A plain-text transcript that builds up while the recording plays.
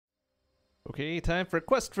Okay, time for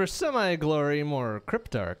Quest for Semi-Glory, more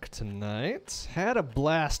CRYPTARK tonight. Had a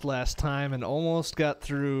blast last time and almost got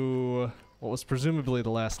through what was presumably the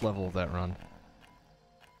last level of that run.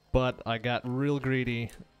 But I got real greedy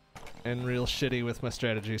and real shitty with my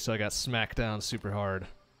strategy, so I got smacked down super hard.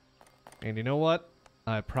 And you know what?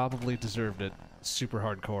 I probably deserved it super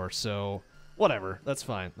hardcore, so whatever. That's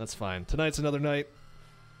fine. That's fine. Tonight's another night.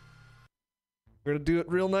 We're gonna do it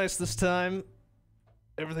real nice this time.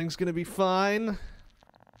 Everything's gonna be fine.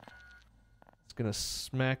 It's gonna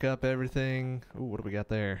smack up everything. Ooh, what do we got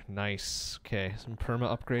there? Nice. Okay, some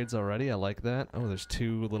perma upgrades already. I like that. Oh, there's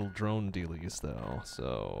two little drone dealies though,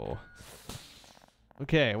 so...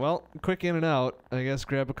 Okay, well, quick in and out. I guess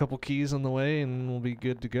grab a couple keys on the way and we'll be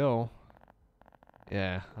good to go.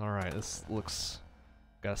 Yeah, alright, this looks...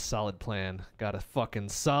 Got a solid plan. Got a fucking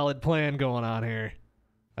solid plan going on here.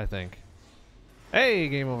 I think. Hey,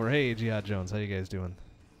 game over. Hey, Jihad Jones. How you guys doing?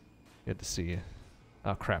 Good to see you.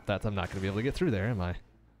 Oh, crap. I'm not going to be able to get through there, am I?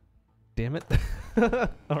 Damn it.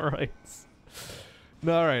 Alright.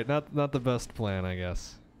 No, alright. Not the best plan, I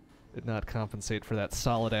guess. Did not compensate for that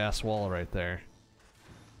solid-ass wall right there.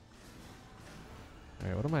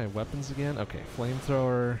 Alright, what are my weapons again? Okay,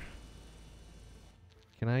 flamethrower.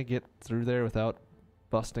 Can I get through there without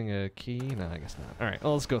busting a key? No, I guess not. Alright,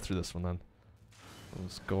 well, let's go through this one then.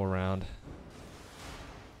 Let's go around.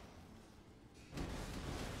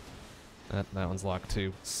 That one's locked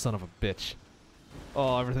too. Son of a bitch.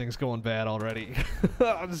 Oh, everything's going bad already.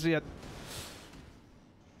 Shit.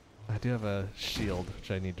 I do have a shield, which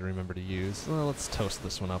I need to remember to use. Well, let's toast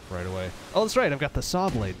this one up right away. Oh, that's right, I've got the saw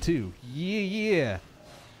blade too. Yeah.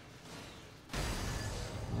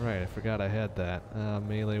 Right, I forgot I had that.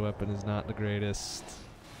 Melee weapon is not the greatest.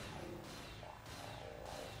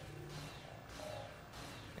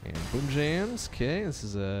 And boom jams. Okay, this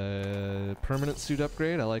is a permanent suit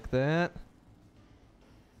upgrade. I like that.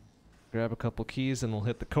 Grab a couple keys and we'll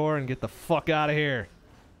hit the core and get the fuck out of here.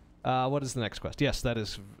 What is the next quest? Yes, that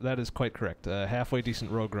is quite correct. Halfway decent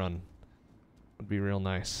rogue run would be real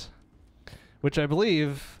nice. Which I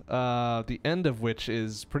believe, the end of which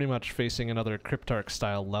is pretty much facing another CRYPTARK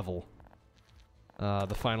style level.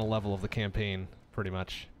 The final level of the campaign, pretty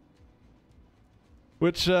much.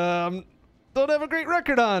 Which, don't have a great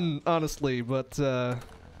record on, honestly, but I'm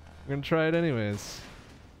gonna try it anyways.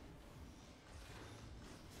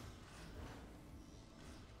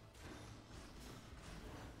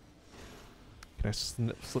 Can I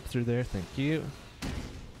slip through there? Thank you.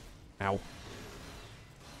 Ow.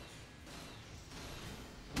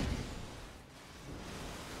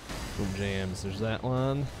 Boom jams, there's that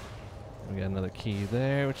one. We got another key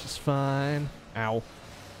there, which is fine. Ow.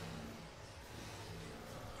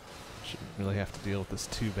 Shouldn't really have to deal with this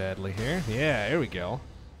too badly here. Yeah, here we go.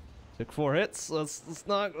 Took 4 hits. That's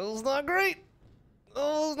not great.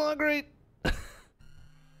 Oh, it's not great.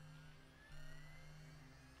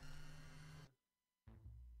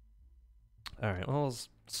 Alright, well, it's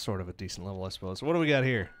sort of a decent level, I suppose. What do we got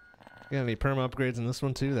here? Got any perma upgrades in this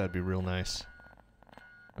one, too? That'd be real nice.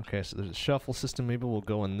 Okay, so there's a shuffle system. Maybe we'll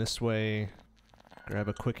go in this way. Grab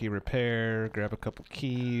a quickie repair. Grab a couple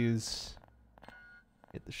keys.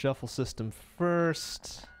 Hit the shuffle system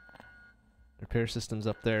first. Repair system's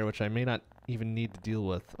up there, which I may not even need to deal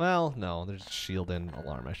with. Well, no, there's a shield and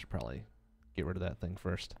alarm. I should probably get rid of that thing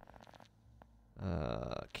first.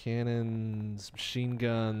 Cannons, machine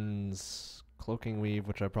guns, cloaking weave,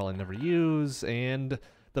 which I probably never use, and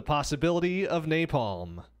the possibility of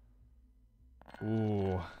napalm.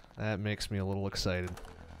 Ooh, that makes me a little excited.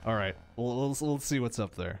 Alright, let's see what's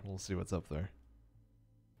up there. We'll see what's up there.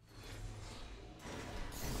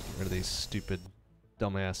 Get rid of these stupid,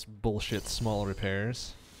 dumbass, bullshit small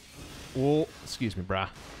repairs. Whoa, excuse me, brah.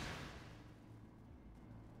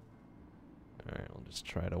 Alright, we'll just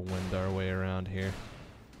try to wend our way around here.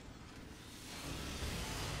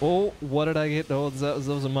 Oh, what did I get? Oh, that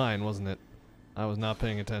was a mine, wasn't it? I was not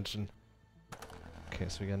paying attention. Okay,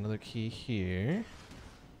 so we got another key here.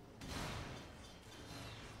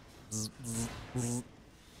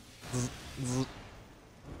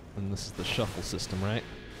 And this is the shuffle system, right?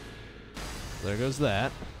 There goes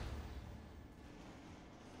that.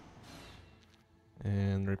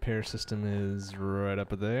 And the repair system is right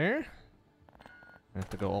up there. I have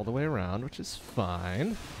to go all the way around, which is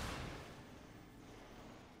fine.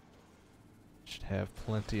 Should have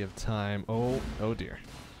plenty of time. Oh dear.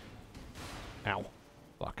 Ow.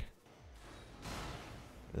 Fuck.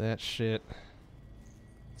 That shit.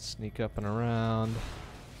 Sneak up and around.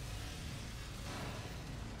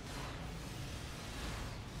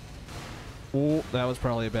 Oh, that was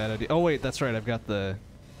probably a bad idea. Oh wait, that's right, I've got the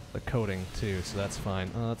coating too, so that's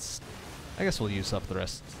fine. Let's I guess we'll use up the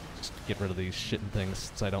rest. Just get rid of these shitting things,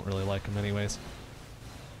 since I don't really like them anyways.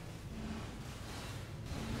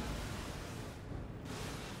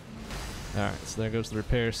 Alright, so there goes the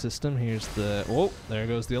repair system. Here's the... Whoa, there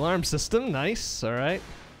goes the alarm system. Nice, alright.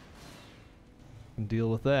 Can deal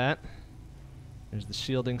with that. There's the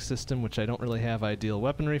shielding system, which I don't really have ideal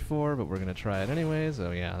weaponry for, but we're going to try it anyways.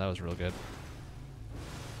 Oh yeah, that was real good.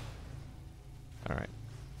 Alright.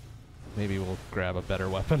 Maybe we'll grab a better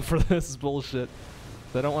weapon for this bullshit.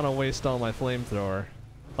 I don't want to waste all my flamethrower.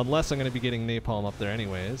 Unless I'm going to be getting napalm up there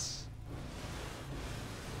anyways.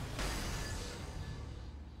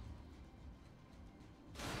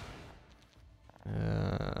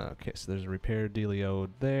 Okay, so there's a repair dealio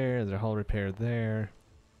there. There's a hull repair there.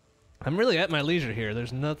 I'm really at my leisure here.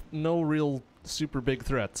 There's no real super big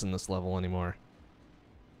threats in this level anymore.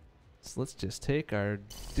 So let's just take our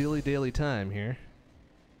daily time here.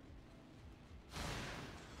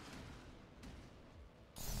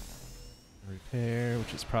 Repair,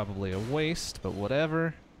 which is probably a waste, but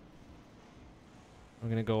whatever. I'm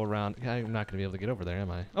gonna go around. I'm not gonna be able to get over there,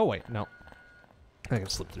 am I? Oh wait, no. I can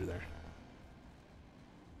slip through there.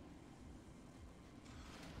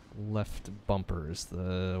 Left bumper is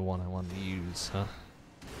the one I wanted to use, huh?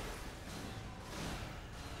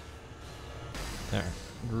 Alright,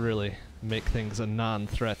 really make things a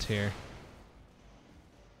non-threat here.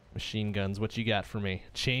 Machine guns, what you got for me?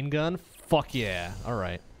 Chain gun? Fuck yeah!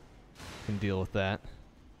 Alright. Can deal with that.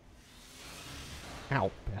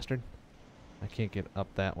 Ow, bastard. I can't get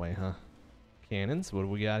up that way, huh? Cannons, what do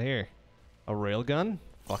we got here? A railgun?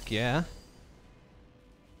 Fuck yeah.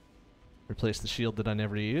 Replace the shield that I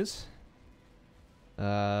never use.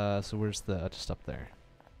 So where's the... just up there.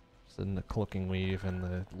 Just in the cloaking weave and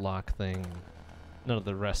the lock thing. None of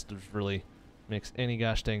the rest of really makes any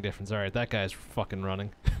gosh dang difference. Alright, that guy's fucking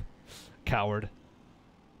running. Coward.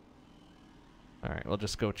 Alright, we'll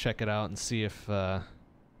just go check it out and see if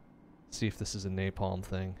this is a napalm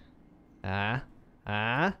thing. Ah?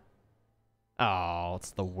 Ah? Oh,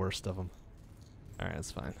 it's the worst of them. Alright,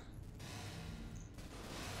 that's fine.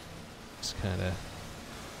 Just kinda...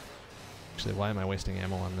 Actually, why am I wasting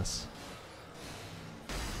ammo on this?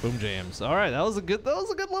 Boom jams. Alright, that was a good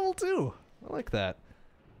level too. I like that.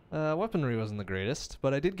 Weaponry wasn't the greatest,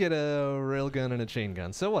 but I did get a railgun and a chain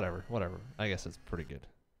gun, so whatever. I guess it's pretty good.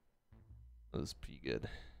 That was pretty good.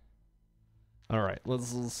 Alright,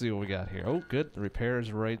 let's see what we got here. Oh, good. The repair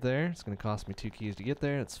is right there. It's gonna cost me 2 keys to get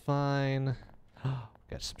there. It's fine.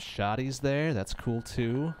 Got some shotties there. That's cool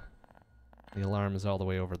too. The alarm is all the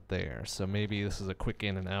way over there, so maybe this is a quick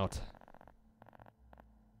in and out.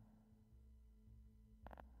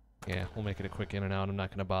 Yeah, we'll make it a quick in and out. I'm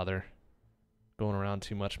not gonna bother going around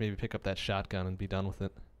too much. Maybe pick up that shotgun and be done with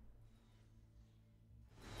it.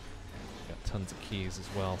 Got tons of keys as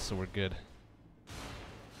well, so we're good.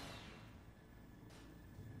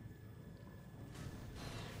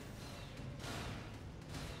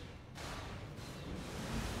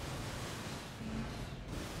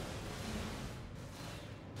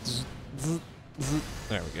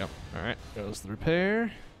 There we go. Alright, goes the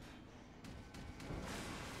repair.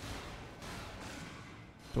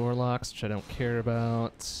 Door locks, which I don't care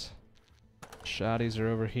about. Shotties are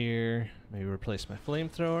over here. Maybe replace my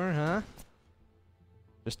flamethrower, huh?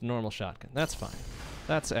 Just a normal shotgun. That's fine.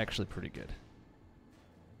 That's actually pretty good.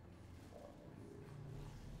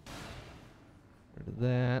 Rid of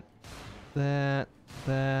that.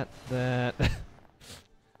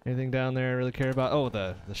 Anything down there I really care about? Oh,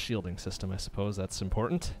 the shielding system, I suppose. That's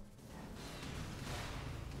important.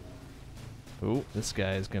 Ooh, this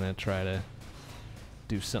guy is gonna try to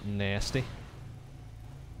do something nasty.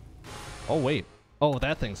 Oh, wait. Oh,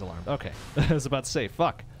 that thing's alarmed. Okay. I was about to say,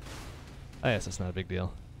 fuck. I guess that's not a big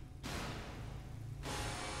deal.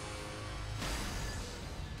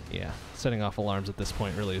 Yeah, setting off alarms at this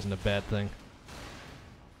point really isn't a bad thing.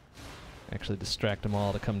 Actually distract them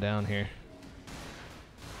all to come down here.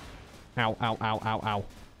 Ow, ow, ow, ow, ow.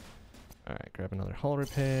 Alright, grab another hull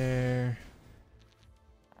repair.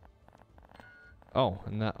 Oh,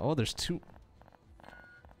 and that, oh, there's two.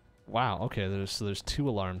 Wow, okay, there's 2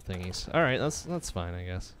 alarm thingies. Alright, that's fine, I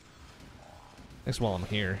guess. At least while I'm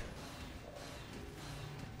here.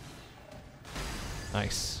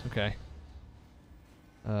 Nice, okay.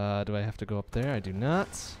 Do I have to go up there? I do not.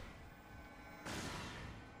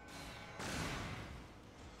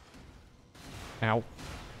 Ow.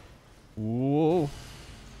 Whoa.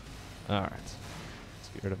 Alright. Let's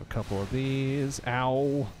get rid of a couple of these.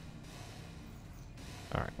 Ow.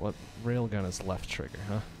 Alright, what railgun is left trigger,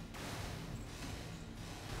 huh?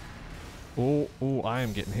 Oh, I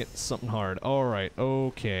am getting hit something hard. Alright,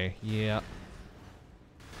 okay, yeah.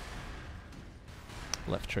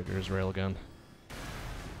 Left trigger is railgun.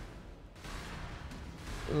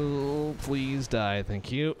 Oh, please die,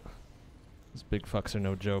 thank you. These big fucks are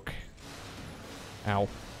no joke. Ow.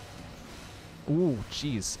 Ooh,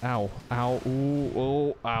 jeez. Ow. Ow. Ooh.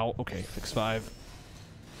 Oh. Ow. Okay, fix 5.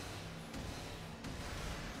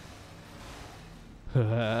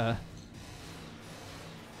 Oh,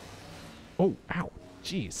 ow.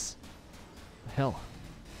 Jeez. The hell.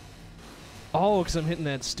 Oh, because I'm hitting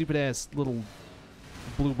that stupid-ass little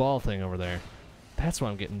blue ball thing over there. That's why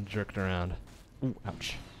I'm getting jerked around. Ooh,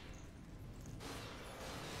 ouch.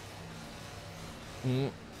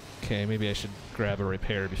 Okay, maybe I should grab a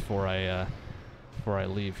repair before I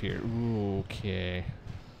leave here. Ooh, okay.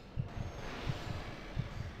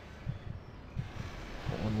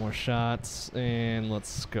 One more shots, and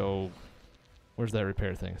let's go. Where's that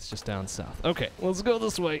repair thing? It's just down south. Okay, let's go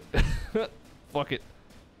this way. Fuck it.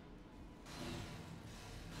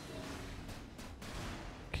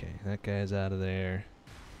 Okay, that guy's out of there.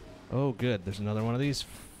 Oh, good. There's another one of these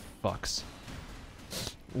fucks.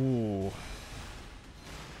 Ooh.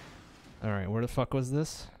 Alright, where the fuck was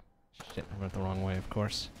this? Shit, I went the wrong way, of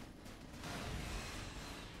course.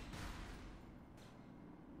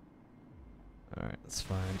 Alright, that's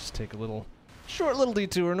fine. Just take a little, short little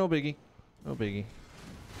detour, no biggie. No biggie.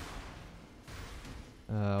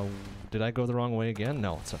 Did I go the wrong way again?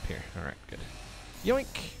 No, it's up here. Alright, good. Yoink!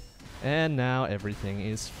 And now everything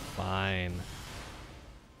is fine.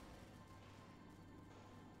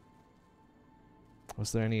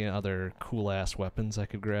 Was there any other cool-ass weapons I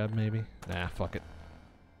could grab, maybe? Nah, fuck it.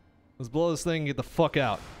 Let's blow this thing and get the fuck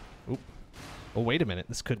out. Oop. Oh, wait a minute.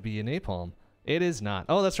 This could be a napalm. It is not.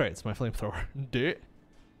 Oh, that's right. It's my flamethrower. Dit.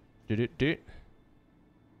 Dit.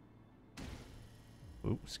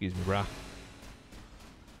 Oop, excuse me, brah.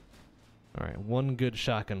 Alright, one good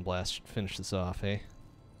shotgun blast should finish this off, eh?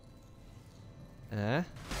 And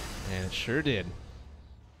it sure did.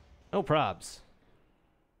 No probs.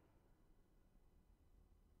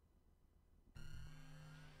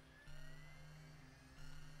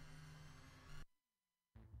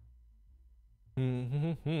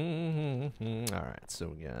 Alright, so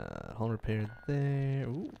we got hull repair there.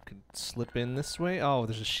 Ooh, could slip in this way. Oh,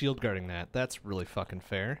 there's a shield guarding that. That's really fucking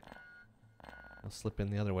fair. I'll slip in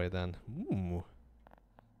the other way then. Ooh.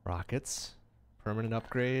 Rockets. Permanent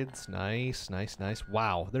upgrades. Nice, nice, nice.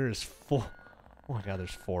 Wow, there is 4. Oh my god, there's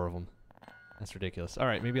 4 of them. That's ridiculous.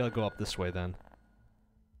 Alright, maybe I'll go up this way then.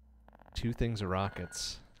 2 things of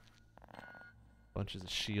rockets. Bunches of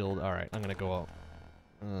shield. Alright, I'm gonna go out.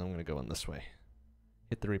 I'm gonna go in this way.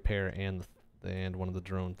 Hit the repair and one of the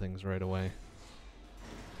drone things right away.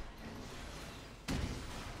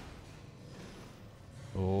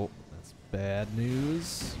 Oh, that's bad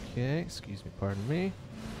news. Okay, excuse me, pardon me.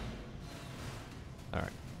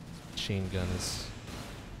 Alright. Chain gun is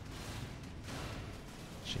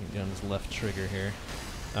left trigger here.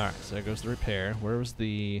 Alright, so there goes the repair. Where was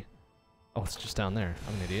the... Oh, it's just down there.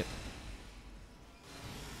 I'm an idiot.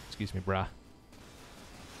 Excuse me, brah.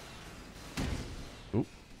 Oop.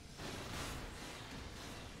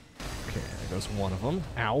 Okay, there goes one of them.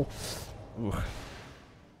 Ow. Ooh.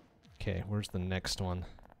 Okay, where's the next one?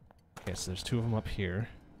 Okay, so there's 2 of them up here.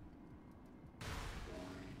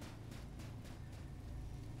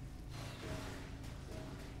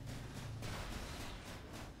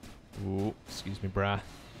 Ooh, excuse me, brah.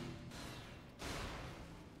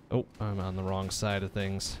 Oh, I'm on the wrong side of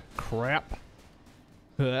things. Crap.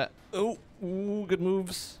 Oh, ooh, good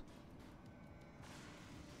moves.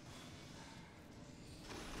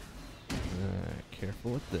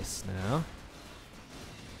 Careful with this now.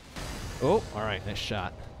 Oh, alright, nice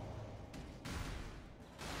shot.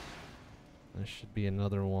 There should be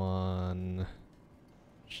another one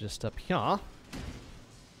just up here.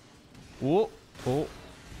 Whoa, oh.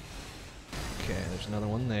 Okay, there's another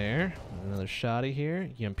one there. Another shotty here.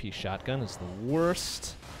 EMP shotgun is the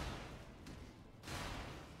worst.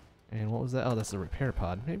 And what was that? Oh, that's the repair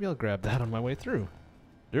pod. Maybe I'll grab that on my way through.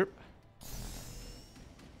 Derp.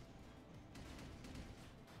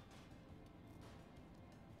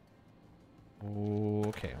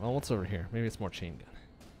 Okay, well, what's over here? Maybe it's more chain gun.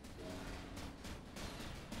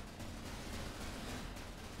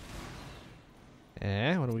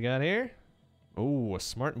 What do we got here? Oh, a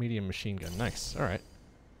smart medium machine gun. Nice. Alright.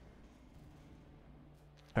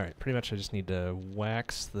 Alright, pretty much I just need to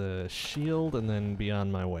wax the shield and then be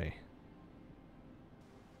on my way.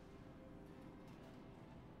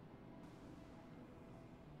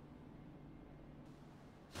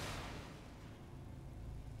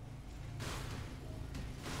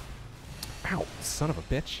 Ow, son of a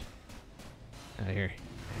bitch. Out of here,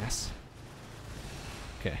 ass.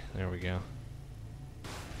 Okay, there we go.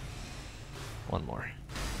 One more.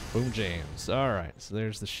 Boom jams. Alright, so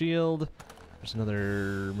there's the shield. There's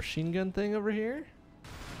another machine gun thing over here.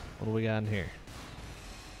 What do we got in here?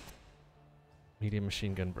 Medium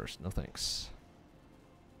machine gun burst. No thanks.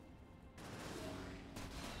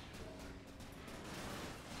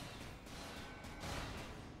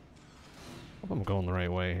 Hope I'm going the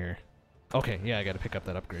right way here. Okay, yeah, I gotta pick up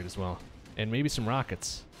that upgrade as well. And maybe some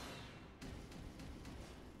rockets.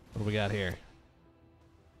 What do we got here?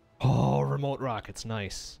 Oh, remote rockets.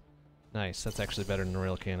 Nice. Nice. That's actually better than the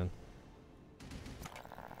rail cannon.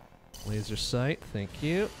 Laser sight. Thank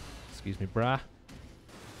you. Excuse me, brah.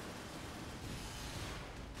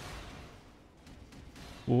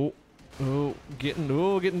 Ooh. Ooh.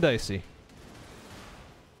 Getting dicey.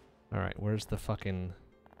 Alright, where's the fucking...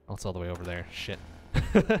 Oh, it's all the way over there. Shit.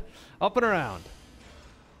 Up and around.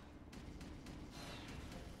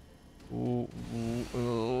 Ooh, ooh,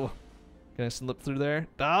 ooh. Can I slip through there?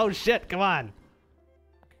 Oh, shit, come on!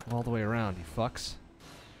 Come all the way around, you fucks.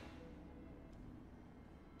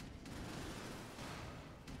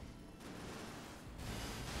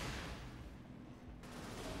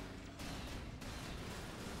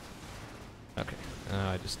 Okay,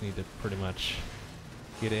 I just need to pretty much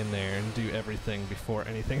get in there and do everything before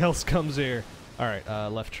anything else comes here. Alright,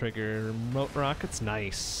 left trigger, remote rockets,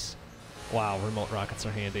 nice. Wow, remote rockets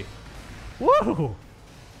are handy. Woo!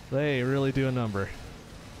 They really do a number.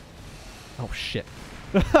 Oh shit.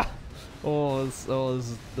 This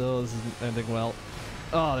isn't ending well.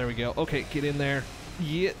 Oh, there we go. Okay, get in there.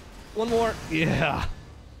 Yeah. One more. Yeah.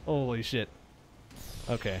 Holy shit.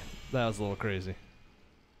 Okay, that was a little crazy.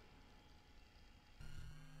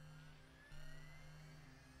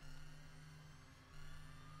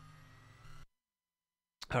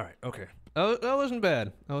 Alright, okay. Oh, that wasn't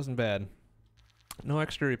bad. That wasn't bad. No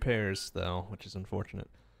extra repairs, though, which is unfortunate.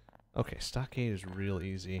 Okay, stockade is real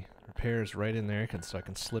easy. Repairs right in there, so I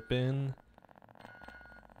can slip in.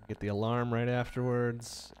 Get the alarm right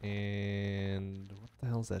afterwards. And what the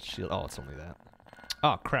hell is that shield? Oh, it's only that.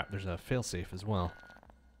 Oh, crap, there's a failsafe as well.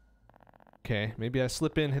 Okay, maybe I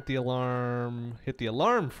slip in, hit the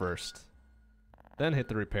alarm first. Then hit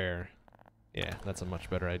the repair. Yeah, that's a much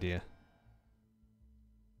better idea.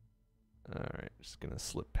 Alright, just gonna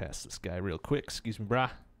slip past this guy real quick. Excuse me,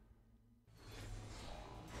 brah.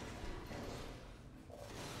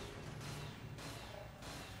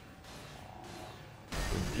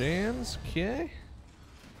 Boom jams, okay.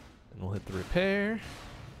 And we'll hit the repair.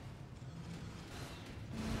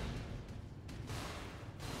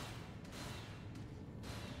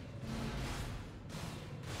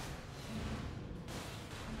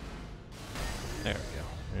 There we go.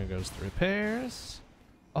 There goes the repairs.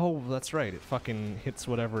 Oh, that's right. It fucking hits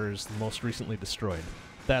whatever is most recently destroyed.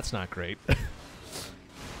 That's not great.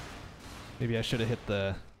 Maybe I should have hit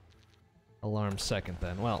the alarm second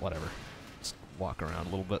then. Well, whatever. Just walk around a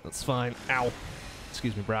little bit. That's fine. Ow.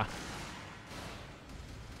 Excuse me, brah.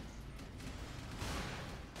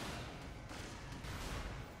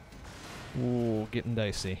 Ooh, getting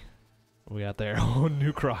dicey. What we got there? Oh,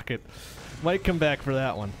 nuke rocket. Might come back for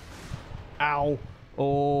that one. Ow.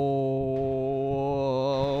 Oh.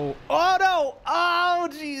 Oh no! Oh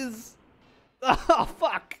jeez! Oh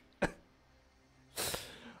fuck!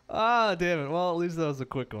 Ah, damn it. Well, at least that was a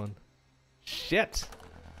quick one. Shit!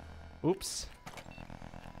 Oops.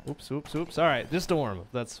 Oops, oops, oops. Alright, just a warm-up.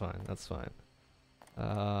 That's fine, that's fine.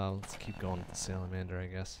 Let's keep going with the salamander, I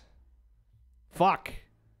guess. Fuck!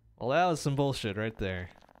 Well, that was some bullshit right there.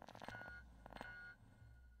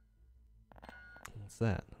 What's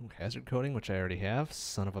that? Ooh, hazard coating, which I already have.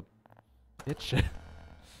 Son of a bitch.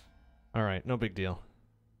 Alright, no big deal.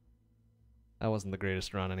 That wasn't the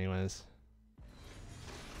greatest run anyways.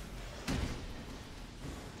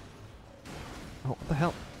 Oh, what the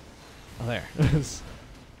hell? Oh, there. I was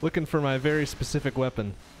looking for my very specific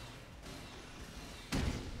weapon.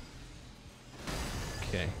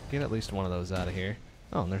 Okay, get at least one of those out of here.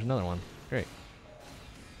 Oh, and there's another one. Great.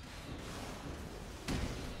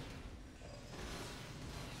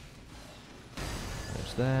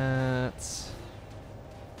 There's that.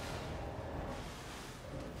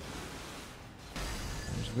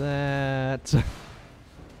 There's that.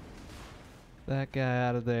 That guy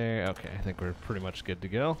out of there. Okay, I think we're pretty much good to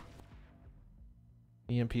go.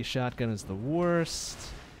 EMP shotgun is the worst.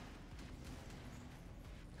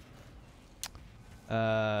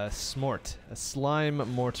 Smort. A slime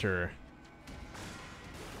mortar.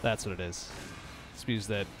 That's what it is. Spews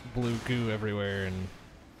that blue goo everywhere and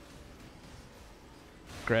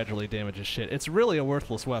gradually damages shit. It's really a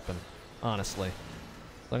worthless weapon, honestly.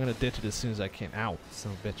 So I'm gonna ditch it as soon as I can. Ow,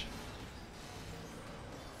 son of a bitch.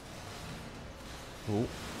 Ooh.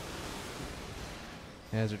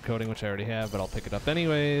 Hazard coating, which I already have, but I'll pick it up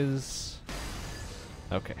anyways.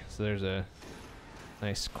 Okay, so there's a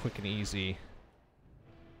nice, quick and easy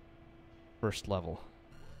first level.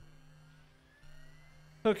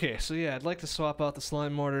 Okay, so yeah, I'd like to swap out the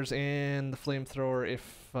slime mortars and the flamethrower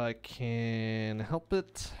if I can help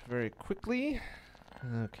it very quickly.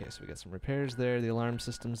 Okay, so we got some repairs there, the alarm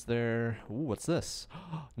system's there. Ooh, what's this?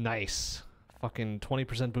 Nice. Fucking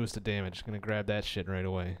 20% boosted damage. Gonna grab that shit right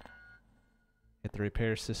away. Hit the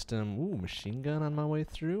repair system. Ooh, machine gun on my way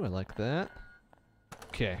through. I like that.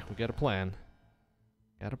 Okay, we got a plan.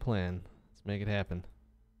 Got a plan. Let's make it happen.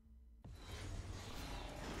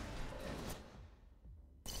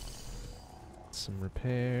 Some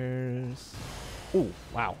repairs. Ooh,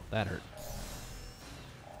 wow, that hurt.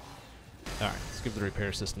 Alright, let's give the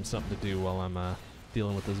repair system something to do while I'm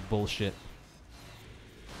dealing with this bullshit.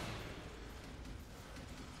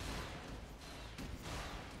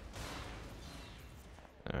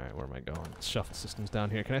 Alright, where am I going? Shuffle system's down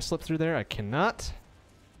here. Can I slip through there? I cannot.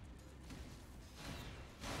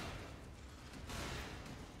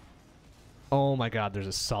 Oh my god, there's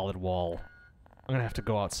a solid wall. I'm gonna have to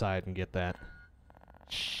go outside and get that.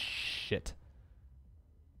 Shit.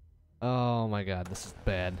 Oh my god, this is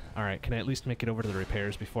bad. Alright, can I at least make it over to the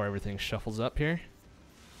repairs before everything shuffles up here?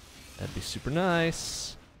 That'd be super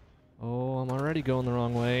nice. Oh, I'm already going the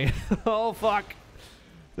wrong way. Oh fuck!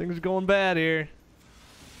 Things are going bad here.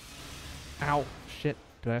 Ow. Shit.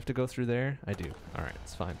 Do I have to go through there? I do. Alright,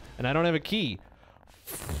 it's fine. And I don't have a key.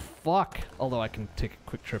 Fuck. Although I can take a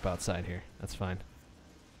quick trip outside here. That's fine.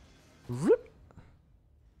 Rip.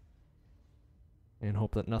 And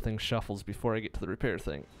hope that nothing shuffles before I get to the repair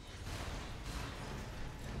thing.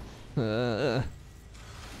 Don't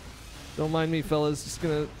mind me, fellas. Just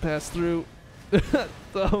gonna pass through.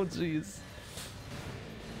 Oh, jeez.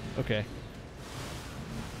 Okay.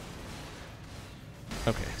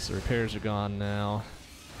 Okay, so repairs are gone now.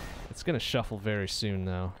 It's gonna shuffle very soon,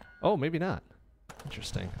 though. Oh, maybe not.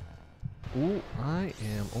 Interesting. Ooh, I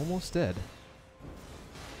am almost dead.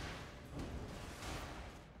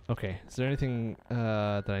 Okay, is there anything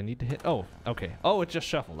that I need to hit? Oh, okay. Oh, it just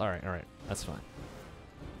shuffled. Alright, alright. That's fine.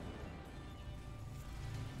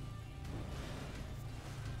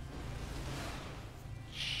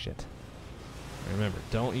 Shit. Remember,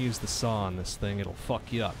 don't use the saw on this thing. It'll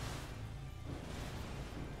fuck you up.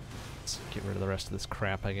 Let's get rid of the rest of this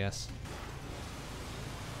crap, I guess.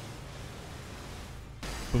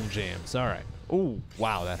 Boom jams. Alright. Ooh,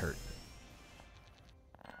 wow, that hurt.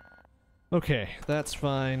 Okay, that's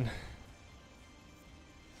fine.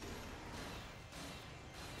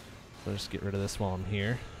 I'll just get rid of this while I'm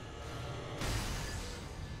here.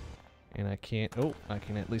 And I can't... Oh, I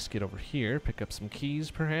can at least get over here, pick up some keys,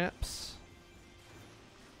 perhaps.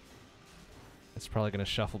 It's probably going to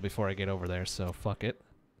shuffle before I get over there, so fuck it.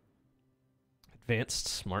 Advanced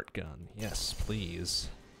smart gun. Yes, please.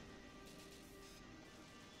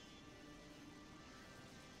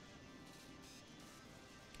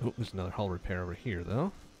 Oh, there's another hull repair over here,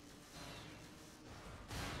 though.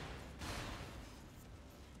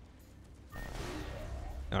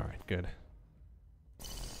 Alright, good.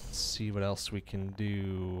 Let's see what else we can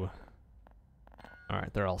do.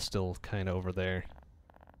 Alright, they're all still kind of over there.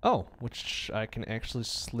 Oh, which I can actually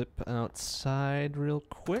slip outside real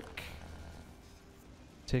quick.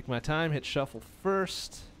 Take my time, hit shuffle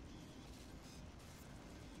first.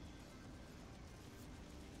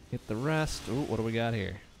 Hit the rest. Ooh, what do we got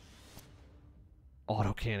here?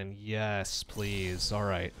 Autocannon, yes, please.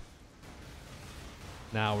 Alright.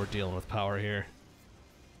 Now we're dealing with power here.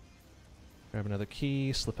 Grab another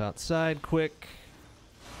key, slip outside quick.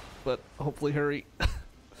 But hopefully hurry.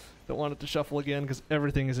 Don't want it to shuffle again because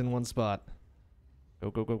everything is in one spot. Go,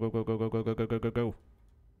 go, go, go, go, go, go, go, go, go, go, go, go.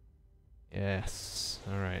 Yes.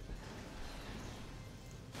 Alright.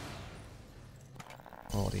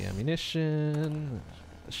 Quality ammunition.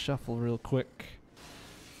 The shuffle real quick.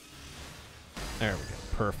 There we go.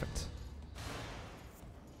 Perfect.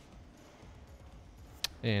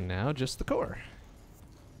 And now just the core.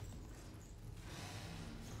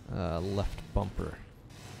 Left bumper.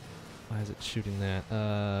 Why is it shooting that?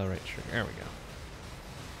 Right trigger. There we go.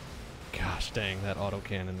 Gosh dang, that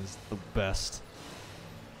autocannon is the best.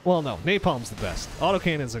 Well, no, napalm's the best.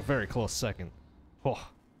 Autocannon is a very close second. Oh.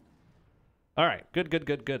 Alright, good, good,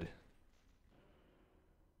 good, good.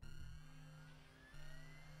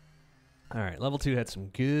 Alright, level 2 had some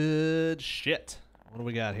good shit. What do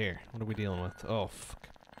we got here? What are we dealing with? Oh, fuck.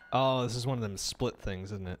 Oh, this is one of them split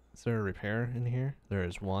things, isn't it? Is there a repair in here? There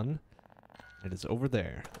is one. It is over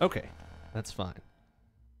there. Okay, that's fine.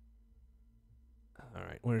 All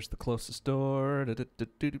right, where's the closest door?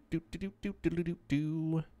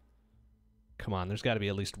 Come on, there's got to be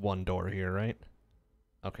at least one door here, right?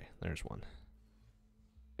 Okay, there's one.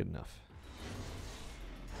 Good enough.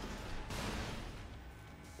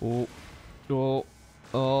 Oh, oh,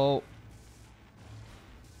 oh.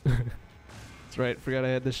 That's right, forgot I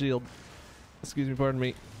had the shield. Excuse me, pardon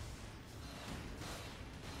me.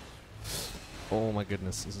 Oh my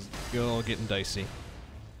goodness, this is getting dicey.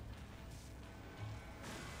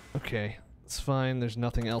 Okay, it's fine. There's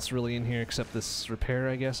nothing else really in here except this repair,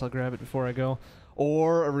 I guess. I'll grab it before I go.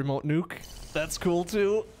 Or a remote nuke. That's cool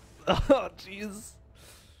too. Oh, jeez.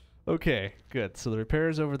 Okay, good. So the repair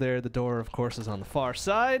is over there. The door, of course, is on the far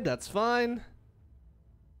side. That's fine.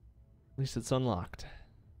 At least it's unlocked.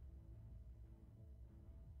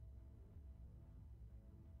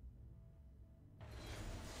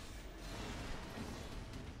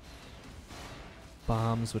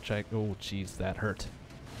 Bombs, which I... Oh, jeez, that hurt.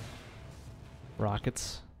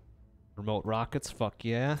 Rockets. Remote rockets, fuck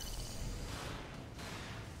yeah.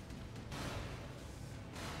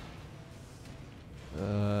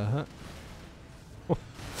 Uh-huh.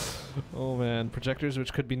 Oh man, projectors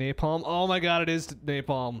which could be napalm. Oh my god, it is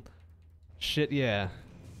napalm. Shit, yeah.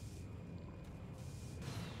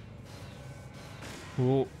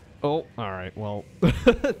 Oh, oh, alright, well.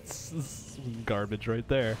 It's garbage right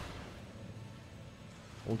there.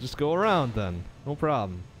 We'll just go around then. No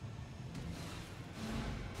problem.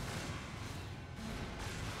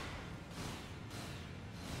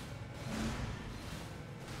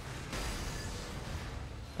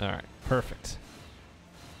 Alright, perfect.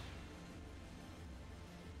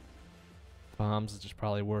 Bombs is just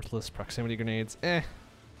probably worthless. Proximity grenades,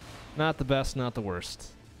 not the best, not the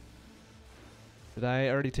worst. Did I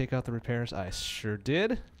already take out the repairs? I sure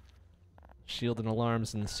did. Shield and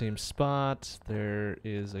alarms in the same spot. There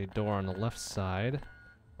is a door on the left side.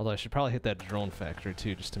 Although I should probably hit that drone factory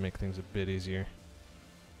too, just to make things a bit easier.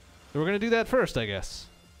 So we're gonna do that first, I guess.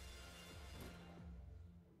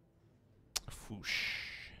 Foosh.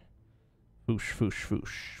 Foosh, foosh,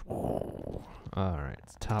 foosh. Alright,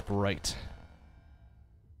 top right.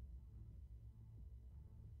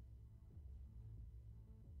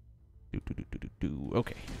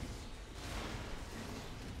 Okay.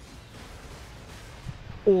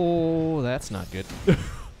 Oh, that's not good.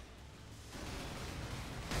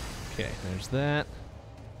 Okay, there's that.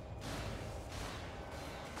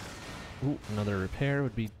 Ooh, another repair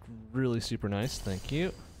would be really super nice, thank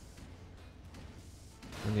you.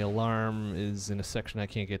 And the alarm is in a section I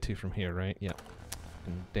can't get to from here, right? Yep.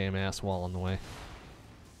 And damn ass wall in the way.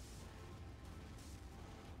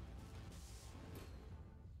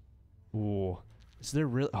 Ooh. Is there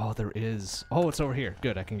really? Oh, there is. Oh, it's over here.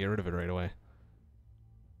 Good, I can get rid of it right away.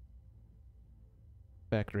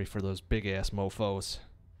 Factory for those big ass mofos,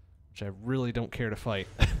 which I really don't care to fight.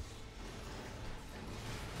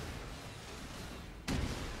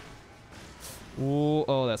 Ooh,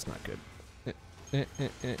 oh, that's not good. Kinda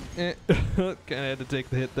had to take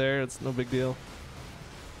the hit there. It's no big deal.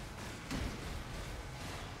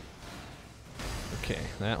 Okay,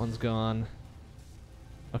 that one's gone.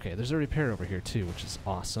 Okay, there's a repair over here too, which is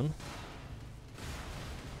awesome.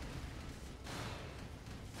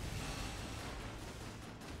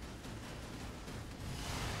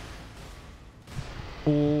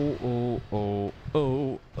 Oh, oh, oh,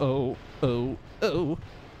 oh, oh, oh, oh.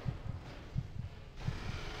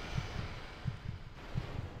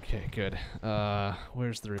 Okay, good.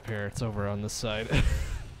 Where's the repair? It's over on this side.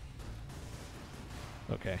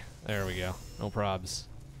 Okay, there we go. No probs.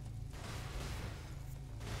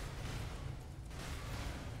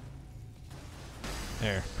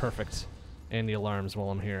 There, perfect. And the alarms while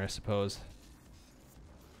I'm here, I suppose.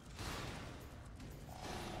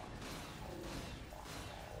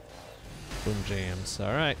 Boom jams.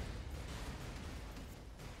 Alright.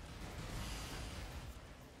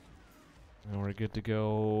 And we're good to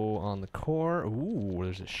go on the core. Ooh,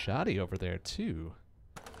 there's a shoddy over there too.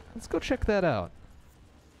 Let's go check that out.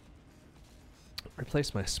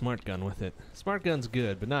 Replace my smart gun with it. Smart gun's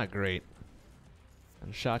good, but not great. And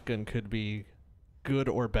a shotgun could be good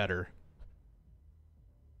or better.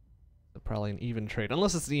 So probably an even trade.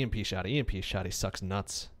 Unless it's the EMP shoddy. EMP shoddy sucks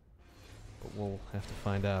nuts. But we'll have to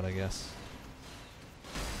find out, I guess.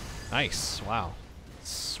 Nice. Wow.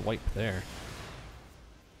 Swipe there.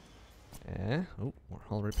 Yeah. Oh, more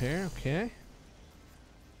hull repair. Okay.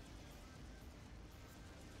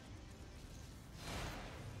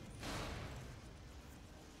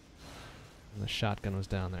 And the shotgun was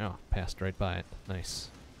down there. Oh, passed right by it. Nice.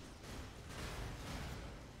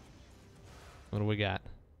 What do we got?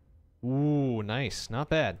 Ooh, nice. Not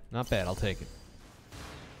bad. Not bad. I'll take it.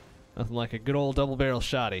 Nothing like a good old double barrel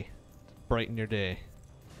shotty to brighten your day.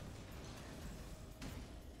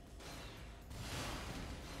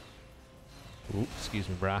 Ooh, excuse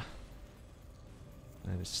me, brah.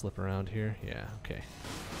 Can I just slip around here? Yeah, okay.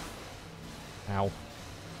 Ow.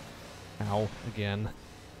 Ow, again.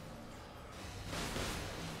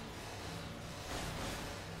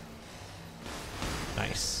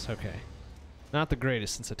 Nice, okay. Not the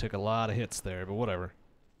greatest since I took a lot of hits there, but whatever.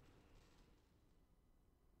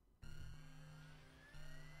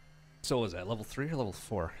 So what was that, level 3 or level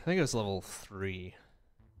 4? I think it was level 3.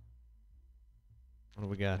 What do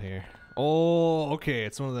we got here? Oh, okay,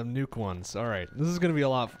 it's one of them nuke ones. Alright, this is gonna be a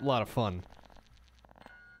lot of fun.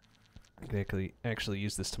 I can actually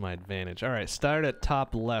use this to my advantage. Alright, start at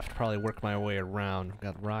top left, probably work my way around.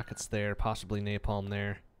 Got rockets there, possibly napalm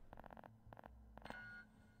there.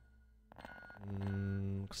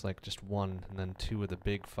 Looks like just one, and then 2 of the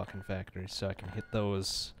big fucking factories, so I can hit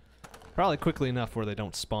those probably quickly enough where they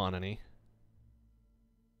don't spawn any.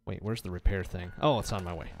 Wait, where's the repair thing? Oh, it's on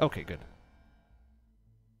my way. Okay, good.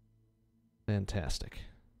 Fantastic.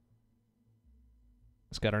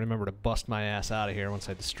 Just gotta remember to bust my ass out of here once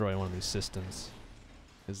I destroy one of these systems.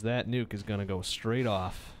 Because that nuke is gonna go straight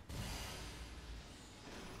off.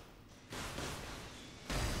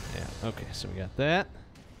 Yeah, okay, so we got that.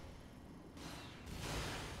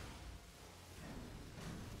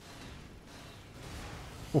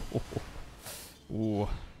 Ooh,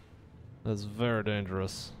 that's very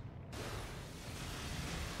dangerous.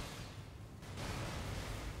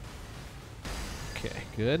 Okay,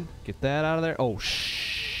 good. Get that out of there. Oh,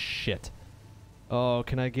 shit. Oh,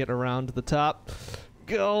 can I get around to the top?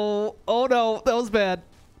 Go. Oh, no. That was bad.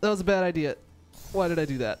 That was a bad idea. Why did I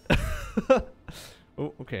do that?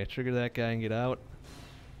 Oh, okay. Trigger that guy and get out.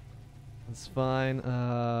 That's fine.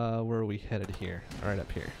 Where are we headed here? Right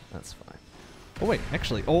up here. That's fine. Oh, wait.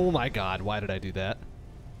 Actually, oh my god. Why did I do that?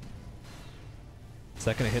 Is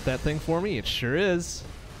that going to hit that thing for me? It sure is.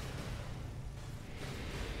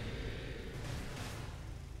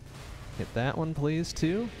 Hit that one, please,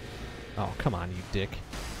 too. Oh, come on, you dick.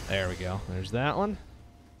 There we go. There's that one.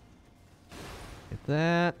 Hit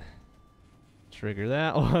that. Trigger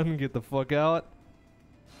that one. Get the fuck out.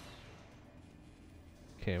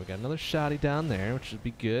 Okay, we got another shotty down there, which should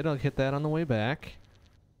be good. I'll hit that on the way back.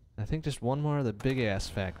 I think just one more of the big-ass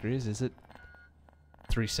factories. Is it?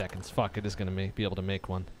 3 seconds. Fuck, it is going to be able to make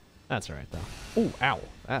one. That's alright, though. Ooh, ow.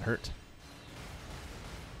 That hurt.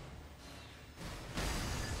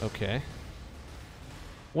 Okay.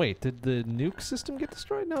 Wait, did the nuke system get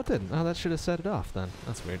destroyed? No, it didn't. Oh, that should have set it off then.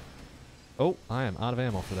 That's weird. Oh, I am out of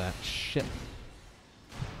ammo for that. Shit.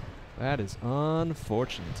 That is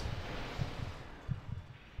unfortunate.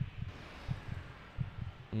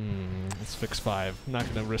 Let's fix 5. I'm not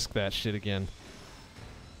gonna risk that shit again.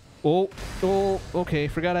 Oh, okay.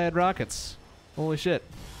 Forgot I had rockets. Holy shit.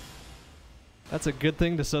 That's a good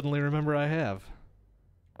thing to suddenly remember I have.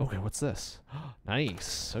 Okay, what's this?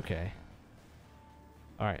 Nice. Okay.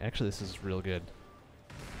 Alright, actually this is real good.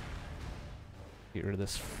 Get rid of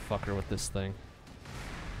this fucker with this thing.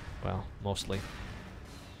 Well, mostly.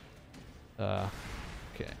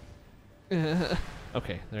 Okay.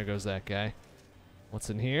 Okay, there goes that guy. What's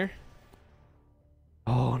in here?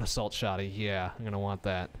 Oh, an assault shotty. Yeah, I'm gonna want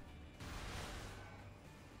that.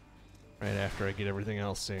 Right after I get everything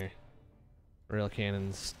else here. Rail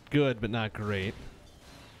cannon's good, but not great.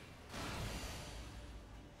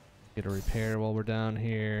 Get a repair while we're down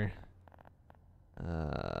here.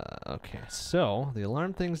 Okay, so the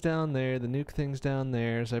alarm thing's down there, the nuke thing's down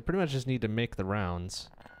there, so I pretty much just need to make the rounds.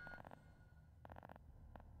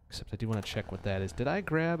 Except I do want to check what that is. Did I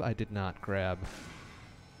grab? I did not grab.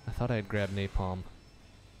 I thought I had grabbed napalm.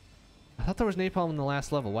 I thought there was napalm in the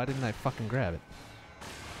last level. Why didn't I fucking grab it?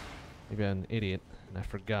 Maybe I'm an idiot and I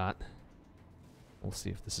forgot. We'll see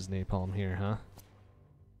if this is napalm here, huh?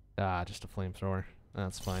 Ah, just a flamethrower.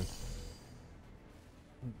 That's fine.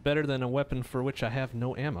 Better than a weapon for which I have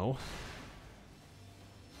no ammo.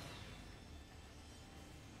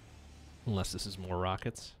 Unless this is more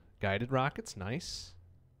rockets. Guided rockets, nice.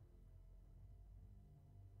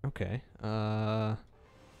 Okay,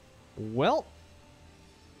 well,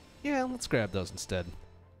 yeah, let's grab those instead.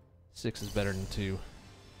 6 is better than 2.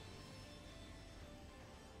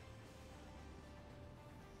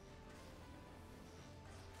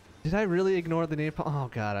 Did I really ignore the napalm? Oh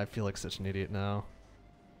god, I feel like such an idiot now.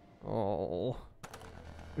 Oh,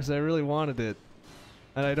 because I really wanted it.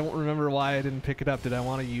 And I don't remember why I didn't pick it up. Did I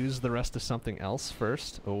want to use the rest of something else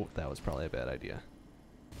first? Oh, that was probably a bad idea.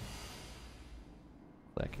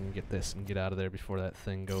 I can get this and get out of there before that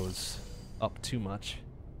thing goes up too much.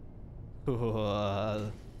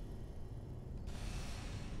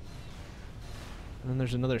 And then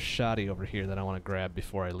there's another shotty over here that I want to grab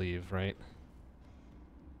before I leave, right?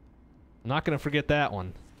 I'm not going to forget that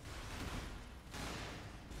one.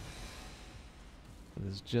 It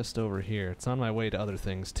is just over here. It's on my way to other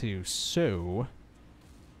things too, so...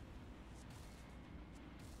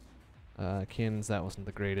 cannons, that wasn't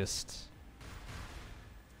the greatest.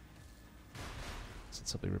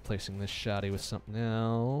 Since I'll be replacing this shotty with something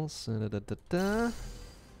else.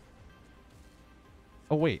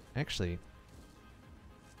 Oh wait, actually...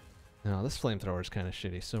 No, this flamethrower is kind of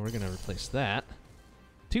shitty, so we're going to replace that.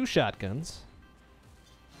 2 shotguns.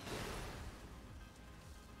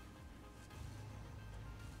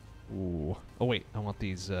 Ooh. Oh wait, I want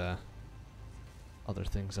these other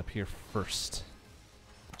things up here first.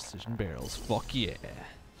 Precision barrels. Fuck yeah.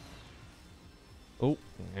 Oh,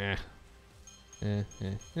 eh.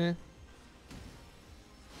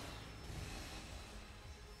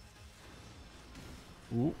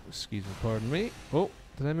 Ooh, excuse me, pardon me. Oh,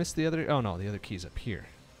 did I miss the other? Oh no, the other key's up here.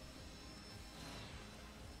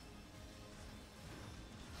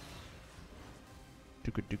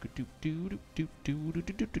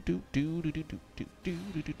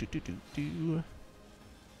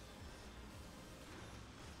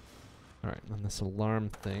 Alright, then this alarm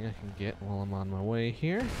thing I can get while I'm on my way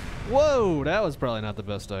here. Whoa! That was probably not the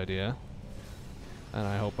best idea. And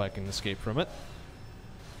I hope I can escape from it.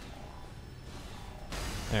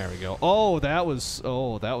 There we go. Oh, that was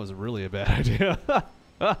really a bad idea.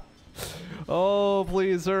 Oh,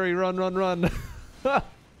 please hurry, run, run, run.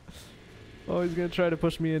 Oh, he's gonna try to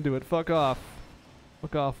push me into it. Fuck off.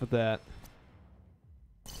 Fuck off with that.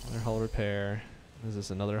 Another hull repair. Is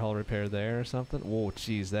this another hull repair there or something? Whoa,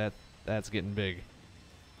 jeez, that's getting big.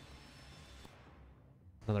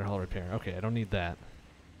 Another hull repair. Okay, I don't need that.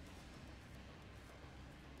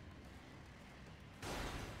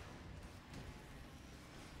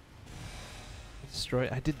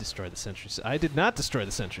 I did destroy the sentry. I did not destroy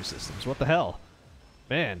the sentry systems. What the hell?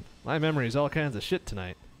 Man, my memory's all kinds of shit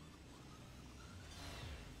tonight.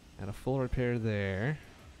 Got a full repair there.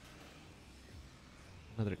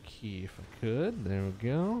 Another key if I could. There we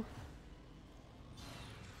go.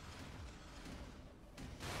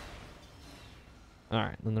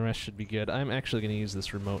 Alright, then the rest should be good. I'm actually going to use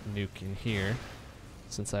this remote nuke in here,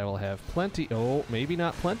 since I will have plenty, oh, maybe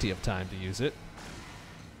not plenty of time to use it.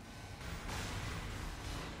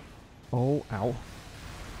 Oh, ow.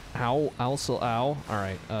 Ow, also ow.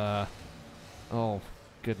 Alright, oh,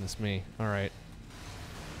 goodness me. Alright.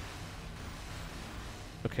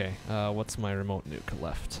 Okay, what's my remote nuke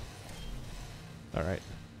left? Alright.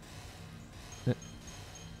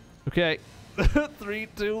 Okay. 3,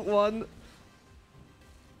 2, 1.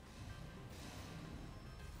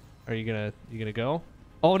 Are you gonna go?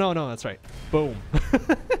 Oh no, that's right. Boom.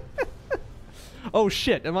 Oh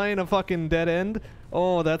shit, am I in a fucking dead end?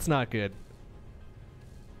 Oh, that's not good.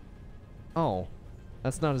 Oh.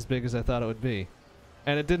 That's not as big as I thought it would be.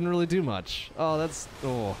 And it didn't really do much. Oh, that's...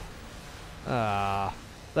 Oh. Ah.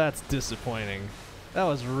 That's disappointing. That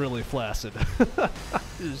was really flaccid.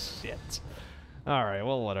 Shit. Alright,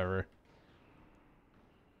 well, whatever.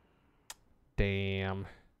 Damn.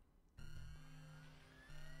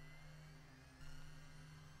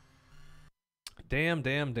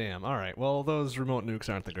 Damn. Alright, well, those remote nukes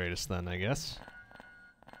aren't the greatest then, I guess.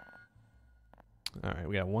 Alright,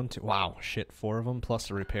 we got 1, 2... Wow, shit, 4 of them, plus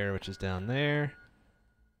a repair, which is down there.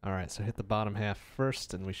 Alright, so hit the bottom half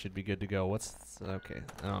first, and we should be good to go. What's... Okay,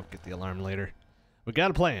 I'll get the alarm later. We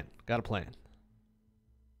got a plan. Got a plan.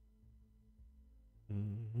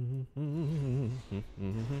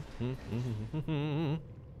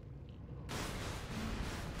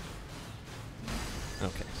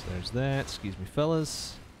 Okay, so there's that. Excuse me,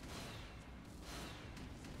 fellas.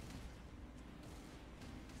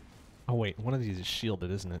 Oh, wait. One of these is shielded,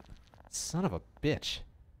 isn't it? Son of a bitch.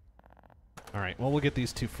 Alright, well, we'll get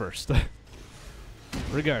these 2 first.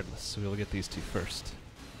 Regardless, we'll get these 2 first.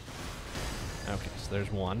 Okay, so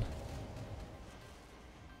there's 1.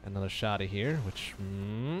 Another shotty here, which...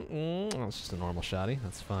 oh, it's just a normal shotty.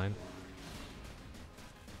 That's fine.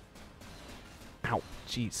 Ow.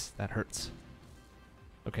 Jeez, that hurts.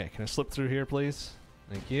 Okay, can I slip through here, please?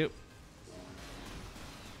 Thank you.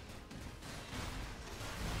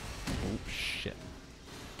 Oh, shit.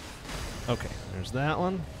 Okay, there's that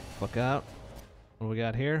one. Fuck out. What do we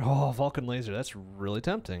got here? Oh, Vulcan laser. That's really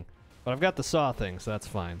tempting. But I've got the saw thing, so that's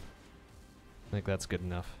fine. I think that's good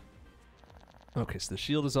enough. Okay, so the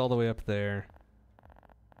shield is all the way up there.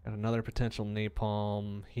 Got another potential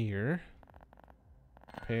napalm here.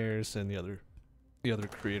 Repairs, and the other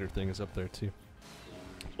creator thing is up there too.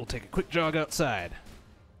 We'll take a quick jog outside.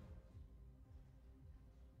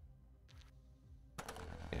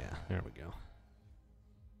 There we go.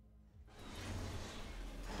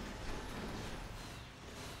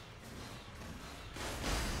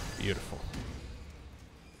 Beautiful.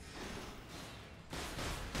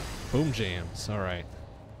 Boom jams. Alright.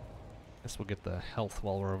 Guess we'll get the health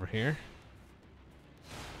while we're over here.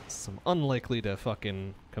 Some unlikely to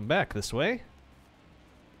fucking come back this way.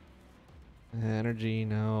 Energy,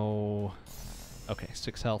 no. Okay,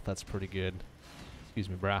 6 health, that's pretty good. Excuse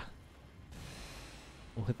me, brah.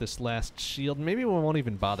 We'll hit this last shield. Maybe we won't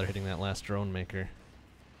even bother hitting that last drone maker.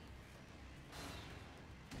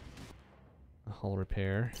 A hull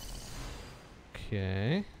repair.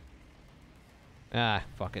 Okay. Ah,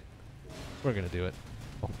 fuck it. We're gonna do it.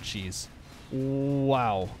 Oh, jeez.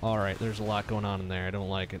 Wow. Alright, there's a lot going on in there. I don't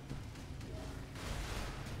like it.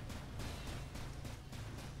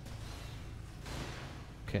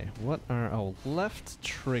 Okay, what are... Oh, left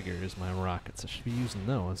trigger is my rockets. I should be using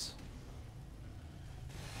those.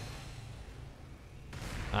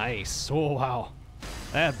 Nice. Oh, wow.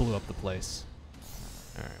 That blew up the place.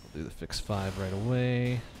 Alright, we'll do the fix 5 right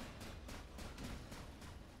away.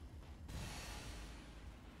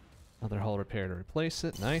 Another hull repair to replace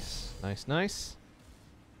it. Nice, nice, nice.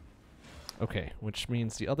 Okay, which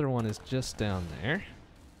means the other one is just down there.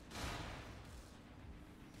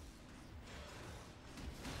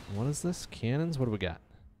 What is this? Cannons? What do we got?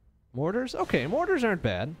 Mortars? Okay, mortars aren't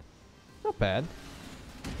bad. Not bad.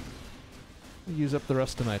 I'll use up the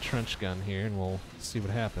rest of my trench gun here and we'll see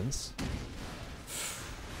what happens.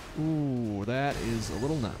 Ooh, that is a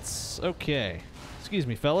little nuts. Okay. Excuse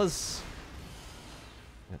me, fellas.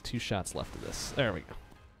 Got 2 shots left of this. There we go.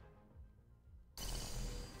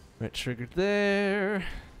 Right trigger there.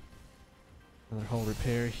 Another hull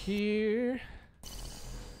repair here.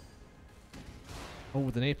 Oh,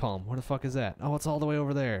 the napalm. Where the fuck is that? Oh, it's all the way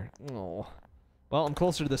over there. Oh. Well, I'm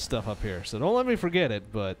closer to this stuff up here, so don't let me forget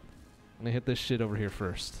it, but I'm gonna hit this shit over here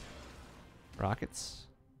first. Rockets?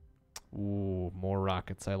 Ooh, more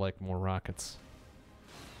rockets. I like more rockets.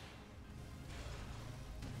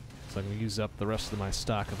 So I'm going to use up the rest of my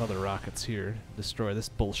stock of other rockets here. Destroy this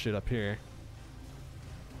bullshit up here.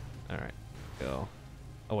 Alright, go.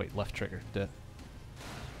 Oh wait, left trigger. Dead.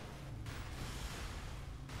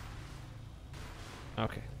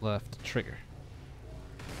 Okay, left trigger.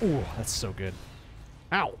 Ooh, that's so good.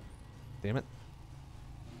 Ow! Damn it.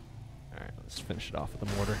 Alright, let's finish it off with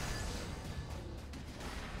the mortar.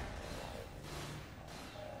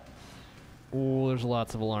 Ooh, there's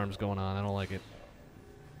lots of alarms going on. I don't like it.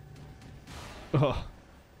 Oh.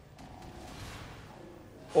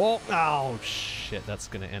 Oh, shit. That's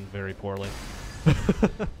going to end very poorly.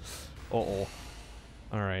 Uh-oh.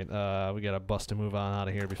 Alright, we got to bust a move on out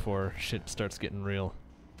of here before shit starts getting real.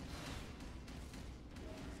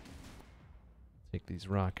 Take these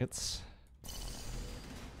rockets.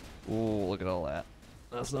 Oh, look at all that.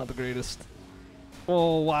 That's not the greatest.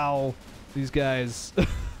 Oh, wow. These guys.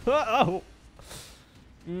 Oh.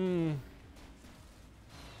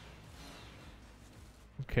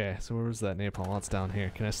 Okay, so where was that napalm? Oh, it's down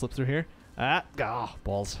here. Can I slip through here? Ah, oh,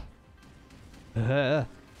 balls. Oh,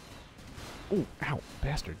 ow,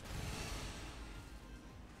 bastard.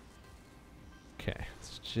 Okay,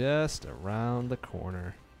 it's just around the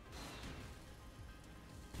corner.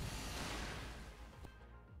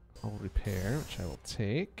 I'll repair, which I will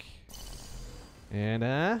take. And,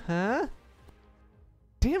 damn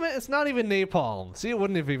it, it's not even napalm. See, it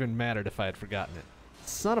wouldn't have even mattered if I had forgotten it.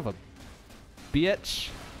 Son of a bitch.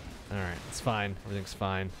 Alright, it's fine. Everything's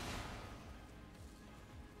fine.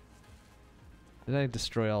 Did I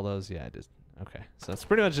destroy all those? Yeah, I did. Okay, so that's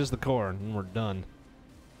pretty much just the core, and we're done.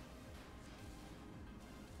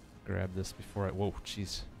 Grab this before I... Whoa,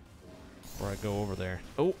 jeez. Before I go over there.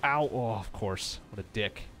 Oh, ow! Oh, of course. What a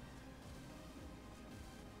dick.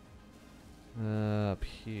 Up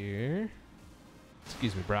here.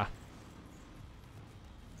 Excuse me, brah.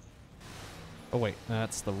 Oh, wait.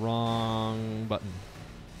 That's the wrong button.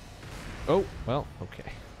 Oh, well,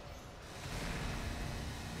 okay.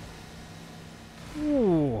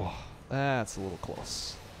 Ooh, that's a little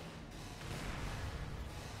close.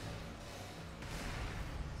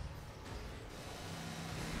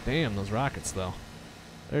 Damn, those rockets, though.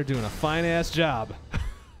 They're doing a fine-ass job.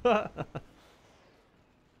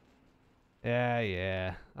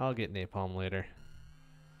 Yeah. I'll get napalm later.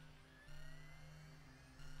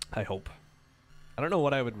 I hope. I don't know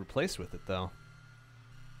what I would replace with it, though.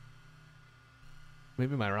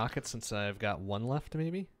 Maybe my rockets, since I've got 1 left,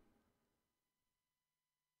 maybe?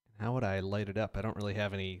 How would I light it up? I don't really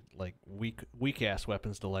have any, like, weak-ass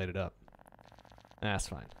weapons to light it up. That's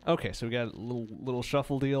fine. Okay, so we got a little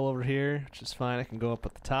shuffle deal over here, which is fine. I can go up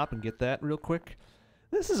at the top and get that real quick.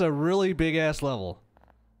 This is a really big-ass level.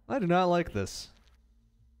 I do not like this.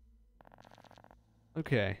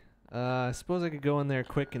 Okay. I suppose I could go in there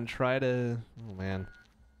quick and try to... Oh, man.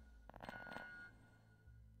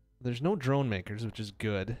 There's no drone makers, which is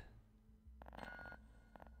good.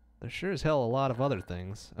 There's sure as hell a lot of other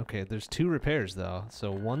things. Okay, there's 2 repairs, though.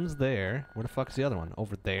 So one's there. Where the fuck's the other one?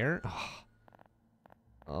 Over there?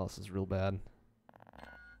 Oh, this is real bad.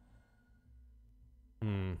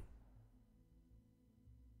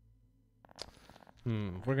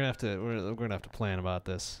 We're gonna have to plan about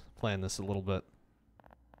this. Plan this a little bit.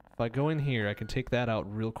 If I go in here, I can take that out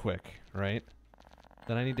real quick, right?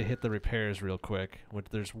 Then I need to hit the repairs real quick. Which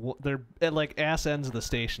they're at like ass ends of the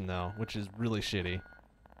station though, which is really shitty.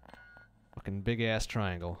 Fucking big ass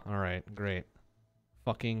triangle. All right, great.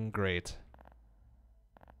 Fucking great.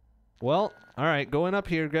 Well, all right, going up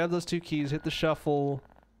here, grab those 2 keys, hit the shuffle,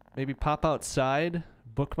 maybe pop outside,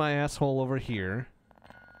 book my asshole over here.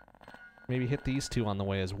 Maybe hit these 2 on the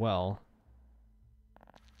way as well.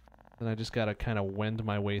 Then I just gotta kind of wend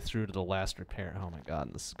my way through to the last repair. Oh my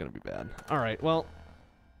god, this is gonna be bad. Alright, well,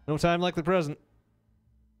 no time like the present.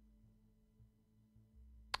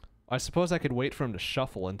 I suppose I could wait for him to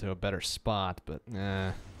shuffle into a better spot, but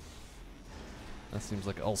that seems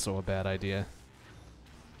like also a bad idea.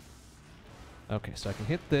 Okay, so I can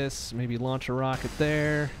hit this, maybe launch a rocket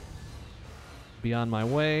there. Be on my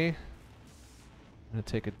way. I'm gonna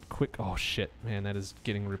take a quick... Oh shit, man, that is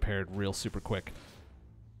getting repaired real super quick.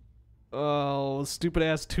 Oh, stupid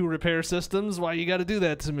ass 2 repair systems, why you gotta do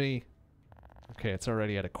that to me? Okay, it's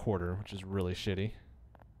already at a quarter, which is really shitty.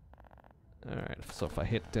 Alright, so if I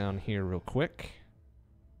hit down here real quick.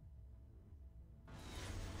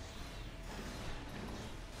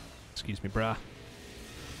 Excuse me, brah.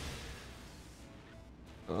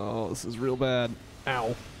 Oh, this is real bad.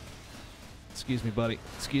 Ow. Excuse me, buddy.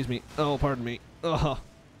 Excuse me. Oh, pardon me. Oh,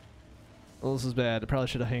 this is bad. I probably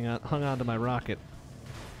should have hung on to my rocket.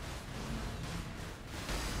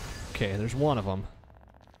 Okay, there's one of them.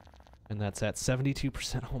 And that's at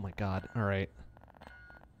 72%. Oh my god. Alright.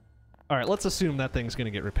 Alright, let's assume that thing's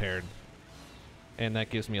gonna get repaired. And that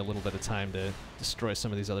gives me a little bit of time to destroy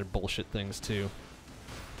some of these other bullshit things, too.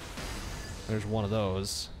 There's one of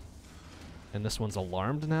those. And this one's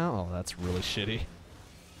alarmed now? Oh, that's really shitty.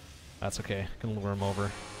 That's okay. I can lure him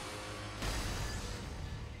over.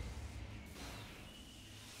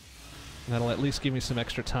 That'll at least give me some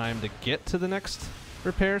extra time to get to the next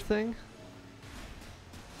repair thing.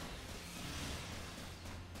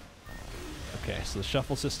 Okay, so the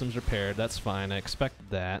shuffle system's repaired. That's fine. I expected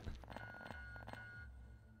that.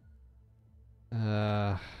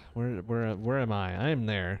 Where am I? I am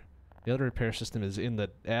there. The other repair system is in the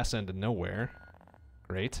ass end of nowhere.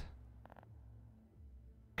 Great.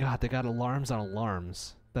 God, they got alarms on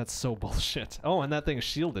alarms. That's so bullshit. Oh, and that thing's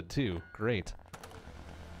shielded too. Great.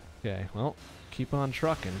 Okay, well, keep on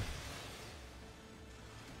trucking.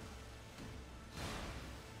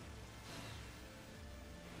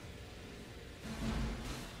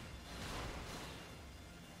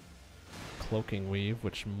 Cloaking weave,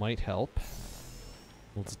 which might help.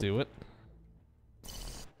 Let's do it.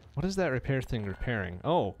 What is that repair thing repairing?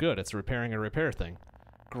 Oh, good, it's repairing a repair thing.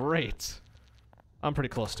 Great. I'm pretty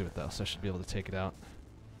close to it, though, so I should be able to take it out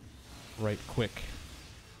right quick.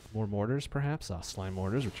 More mortars, perhaps? Ah, slime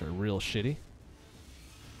mortars, which are real shitty.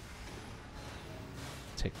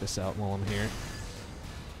 Take this out while I'm here.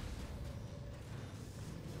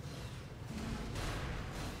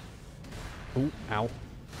 Ooh, ow.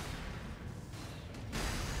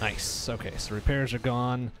 Nice. Okay, so repairs are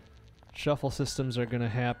gone. Shuffle systems are gonna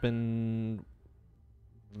happen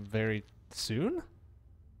very soon?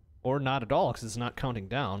 Or not at all, because it's not counting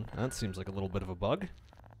down. That seems like a little bit of a bug.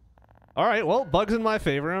 Alright, well, bug's in my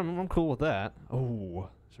favor. I'm cool with that. Oh,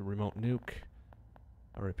 it's a remote nuke.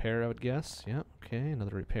 A repair, I would guess. Yeah, okay,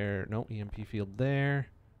 another repair. No, EMP field there.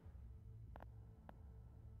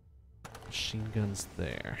 Machine guns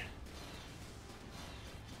there.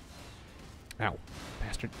 Ow,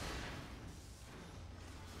 bastard.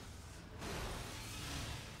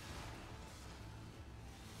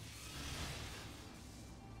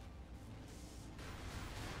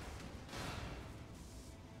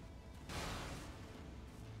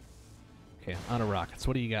 Okay, on a rockets.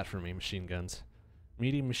 What do you got for me, machine guns?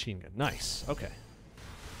 Medium machine gun. Nice. Okay.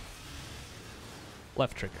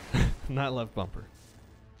 Left trigger, not left bumper.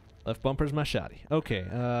 Left bumper's my shotty. Okay,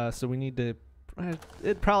 so we need to...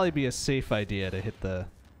 It'd probably be a safe idea to hit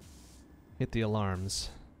the alarms.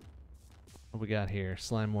 What we got here?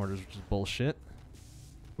 Slime mortars, which is bullshit.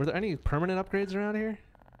 Were there any permanent upgrades around here?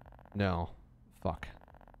 No. Fuck.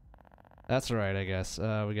 That's right, I guess.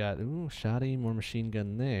 We got, ooh, shoddy, more machine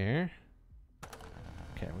gun there.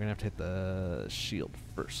 Okay, we're gonna have to hit the shield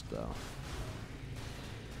first, though.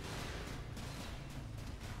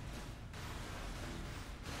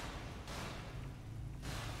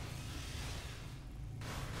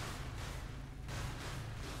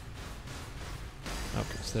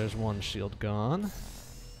 Okay, so there's one shield gone.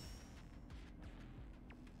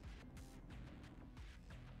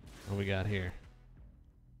 What we got here?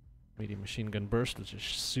 Medium machine gun burst, which is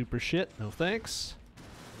super shit. No thanks.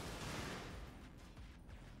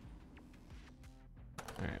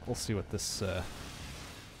 Alright, we'll see what this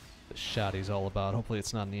shoddy's all about. Hopefully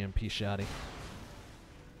it's not an EMP shoddy.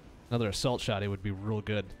 Another assault shoddy would be real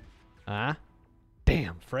good. Ah?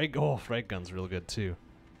 Damn, frag gun's real good too.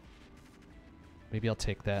 Maybe I'll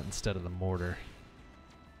take that instead of the mortar.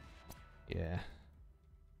 Yeah.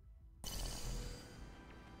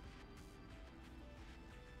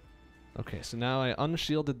 Okay, so now I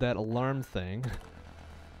unshielded that alarm thing.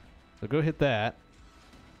 So go hit that.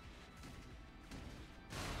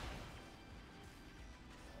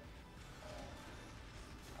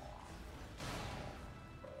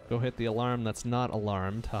 Go hit the alarm that's not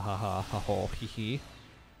alarmed. Ha ha ha ha ho hee hee.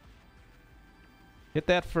 Hit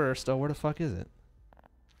that first. Oh, where the fuck is it?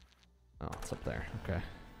 Oh, it's up there. Okay.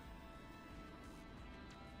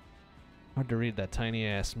 Hard to read that tiny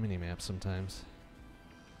ass minimap sometimes.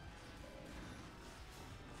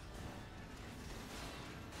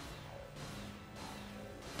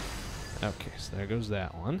 Okay, so there goes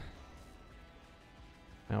that one.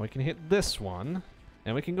 Now we can hit this one.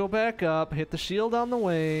 And we can go back up, hit the shield on the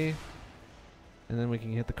way. And then we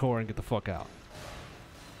can hit the core and get the fuck out.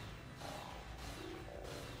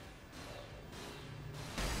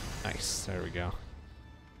 Nice, there we go.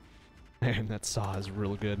 Man, that saw is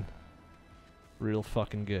real good. Real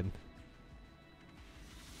fucking good.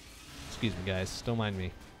 Excuse me, guys, don't mind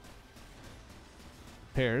me.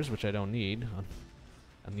 Pairs, which I don't need,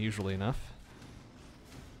 unusually enough.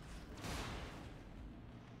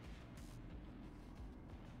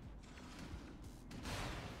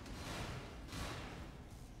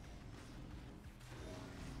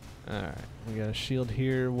 Alright, we got a shield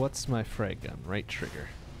here. What's my frag gun? Right trigger.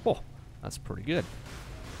 Oh, that's pretty good.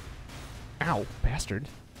 Ow, bastard.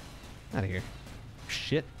 Out of here.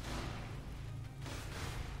 Shit.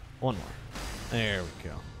 One more. There we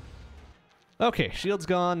go. Okay, shield's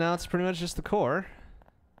gone. Now it's pretty much just the core.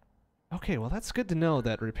 Okay, well that's good to know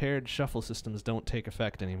that repaired shuffle systems don't take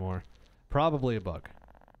effect anymore. Probably a bug.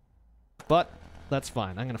 But, that's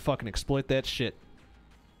fine. I'm gonna fucking exploit that shit.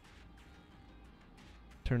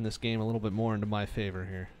 Turn this game a little bit more into my favor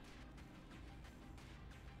here.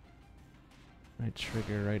 Right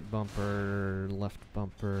trigger, right bumper, left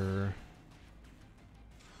bumper.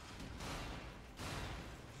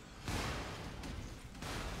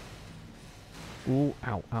 Ooh,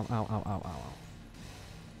 ow, ow, ow, ow, ow, ow, ow.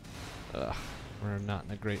 Ugh, we're not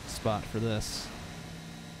in a great spot for this.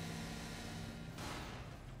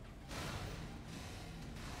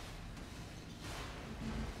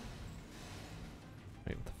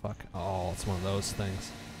 Wait, what the fuck? Oh, it's one of those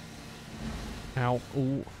things. Ow,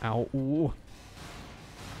 ooh, ow, ooh.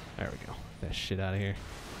 There we go. Get that shit out of here.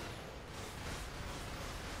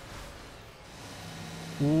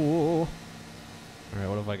 Ooh. Alright,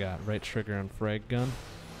 what have I got? Right trigger on frag gun.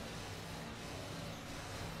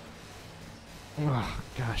 Ugh,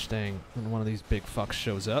 gosh dang. When one of these big fucks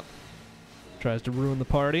shows up, tries to ruin the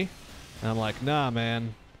party, and I'm like, nah,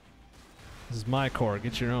 man. This is my core.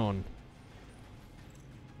 Get your own.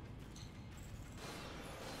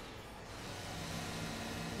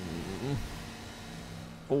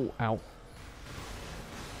 Oh, ow.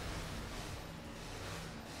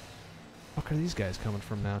 Fuck are these guys coming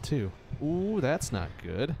from now, too? Ooh, that's not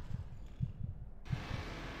good.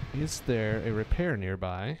 Is there a repair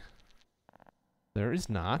nearby? There is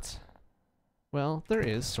not. Well, there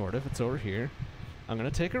is, sort of. It's over here. I'm gonna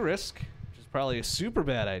take a risk, which is probably a super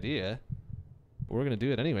bad idea. But we're gonna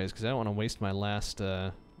do it anyways, because I don't want to waste my last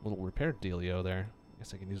little repair dealio there. I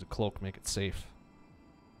guess I can use a cloak, make it safe.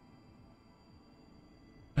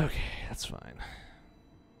 Okay, that's fine.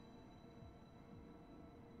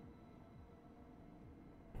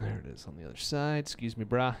 There it is on the other side. Excuse me,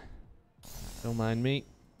 brah. Don't mind me.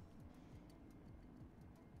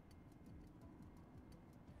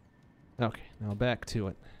 Okay, now back to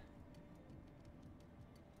it.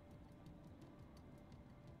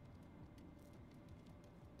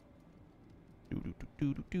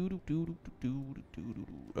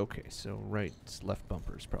 Okay, so right left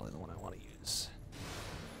bumper is probably the one I want to use.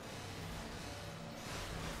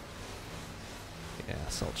 Yeah,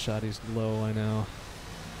 assault shotty's low, I know.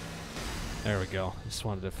 There we go. Just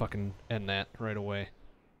wanted to fucking end that right away.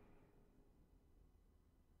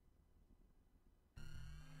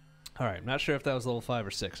 Alright, I'm not sure if that was level 5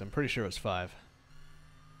 or 6. I'm pretty sure it was 5.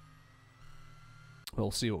 We'll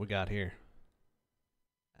see what we got here.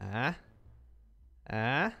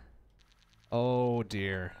 Oh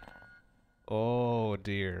dear. Oh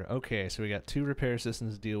dear. Okay, so we got 2 repair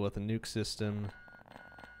systems to deal with, a nuke system.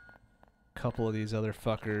 A couple of these other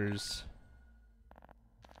fuckers.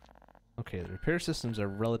 Okay, the repair systems are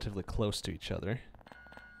relatively close to each other.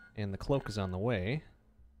 And the cloak is on the way.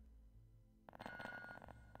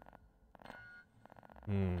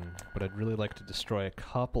 But I'd really like to destroy a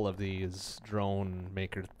couple of these drone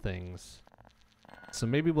maker things. So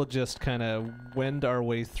maybe we'll just kind of wend our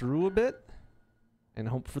way through a bit and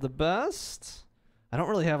hope for the best. I don't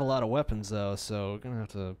really have a lot of weapons though, so we're gonna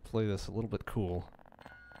have to play this a little bit cool.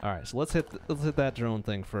 All right, so let's hit that drone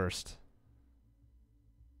thing first.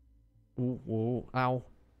 Ooh, whoa, ow,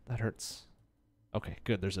 that hurts. Okay,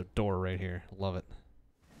 good. There's a door right here. Love it.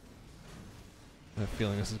 I have a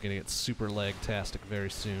feeling this is gonna get super lag-tastic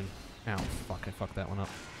very soon. Ow, fuck, I fucked that one up.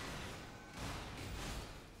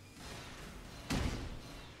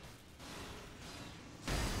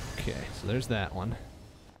 Okay, so there's that one.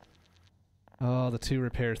 Oh, the 2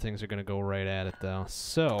 repair things are gonna go right at it though.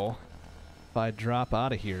 So, if I drop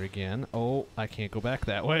out of here again, oh, I can't go back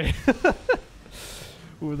that way.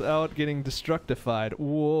 Without getting destructified.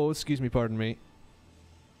 Whoa, excuse me, pardon me.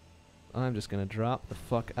 I'm just gonna drop the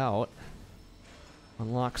fuck out.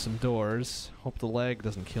 Unlock some doors. Hope the lag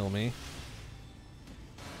doesn't kill me.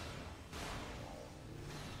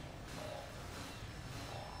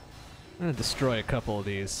 I'm gonna destroy a couple of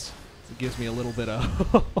these. It gives me a little bit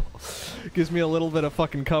of gives me a little bit of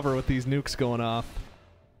fucking cover with these nukes going off.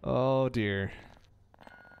 Oh dear.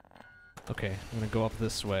 Okay, I'm gonna go up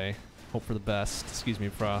this way. Hope for the best. Excuse me,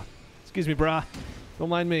 brah. Excuse me, brah. Don't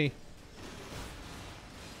mind me.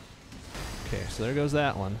 Okay, so there goes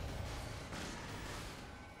that one.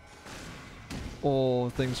 Oh,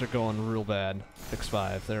 things are going real bad. Fix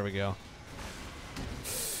 5. There we go.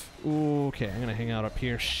 Ooh, okay, I'm gonna hang out up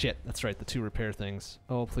here. Shit, that's right, the 2 repair things.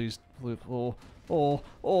 Oh, please, please. Oh,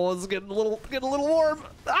 it's getting a little warm.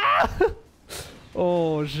 Ah!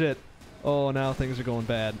 Oh shit. Oh, now things are going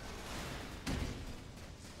bad.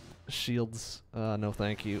 Shields. No,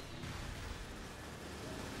 thank you.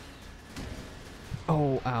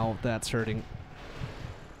 Oh, ow, that's hurting.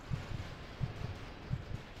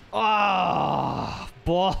 Ah,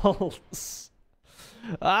 balls.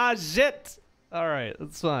 Ah, shit. All right,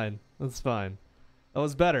 that's fine. That's fine. That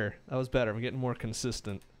was better. That was better. I'm getting more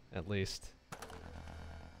consistent, at least.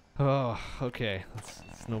 Oh, okay. That's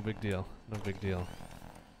no big deal. No big deal.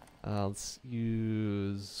 Let's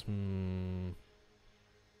use...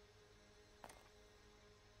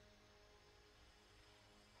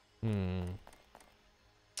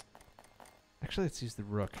 Actually, let's use the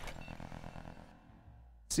rook.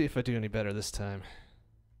 See if I do any better this time.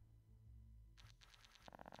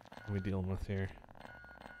 What are we dealing with here?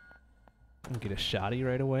 Get a shotty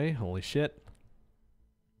right away. Holy shit.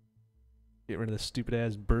 Get rid of this stupid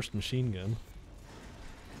ass burst machine gun.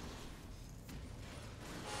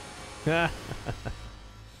 And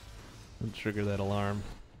trigger that alarm.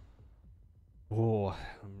 Whoa,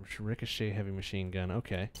 ricochet heavy machine gun.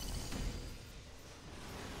 Okay.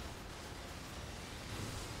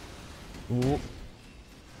 Ooh.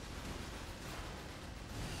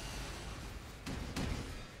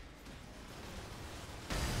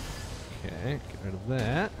 Okay, get rid of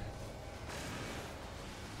that.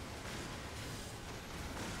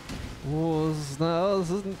 Whoa, this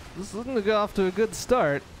isn't off to a good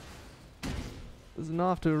start. This isn't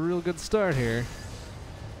off to a real good start here.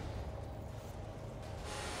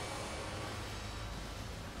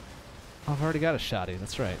 Oh, I've already got a shotty,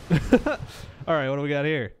 that's right. Alright, what do we got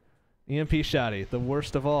here? EMP shotty, the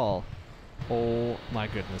worst of all. Oh my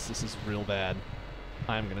goodness, this is real bad.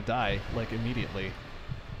 I'm gonna die, like, immediately.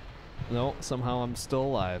 No, somehow I'm still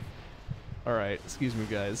alive. Alright, excuse me,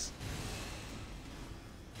 guys.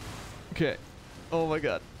 Okay. Oh my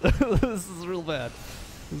god. This is real bad.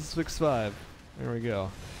 This is fix 5. There we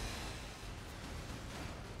go.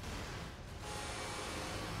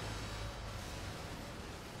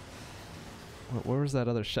 Where was that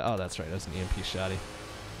other shot? Oh, that's right. That was an EMP shotty.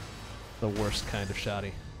 The worst kind of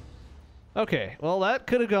shotty. Okay, well, that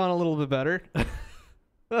could have gone a little bit better.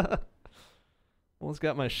 Almost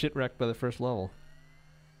got my shit wrecked by the first level.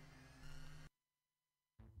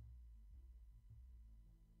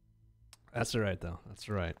 That's alright, though. That's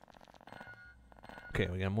alright. Okay,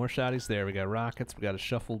 we got more shotties there. We got rockets. We got a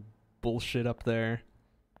shuffle bullshit up there.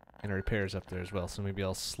 And a repair's up there as well, so maybe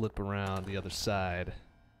I'll slip around the other side.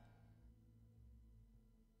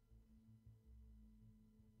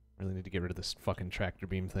 Really need to get rid of this fucking tractor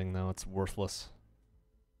beam thing, though. It's worthless.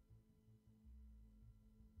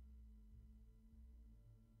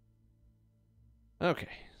 Okay,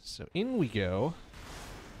 so in we go.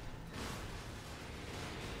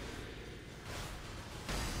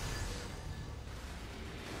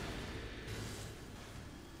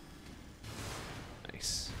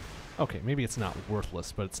 Nice. Okay, maybe it's not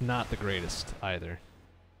worthless, but it's not the greatest either.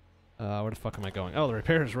 Where the fuck am I going? Oh, the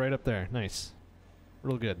repair is right up there. Nice.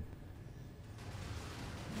 Real good.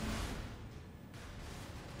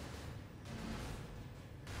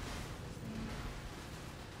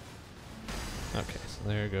 Okay, so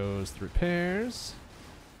there goes the repairs.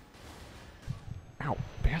 Ow,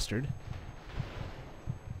 bastard.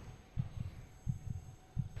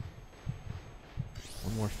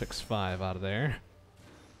 One more fix 5 out of there.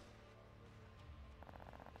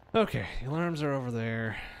 Okay, the alarms are over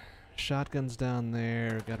there. Shotgun's down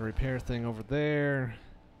there. Got a repair thing over there.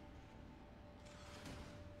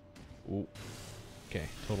 Ooh. Okay,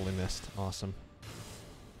 totally missed. Awesome.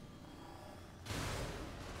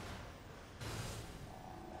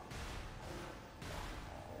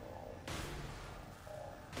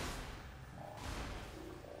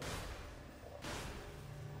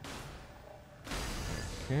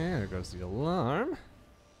 Okay, there goes the alarm.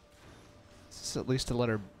 Is this at least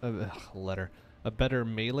a better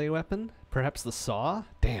melee weapon? Perhaps the saw?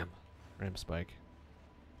 Damn. Ram spike.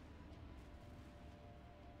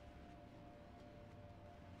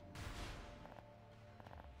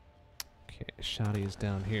 Okay, Shoddy is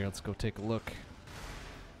down here. Let's go take a look.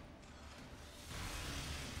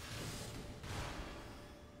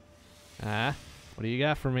 Ah, what do you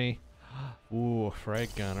got for me? Ooh, a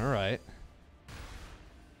frag gun, alright.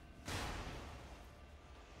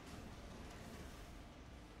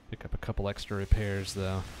 Pick up a couple extra repairs,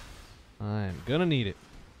 though. I'm gonna need it.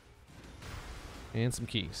 And some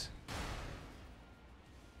keys.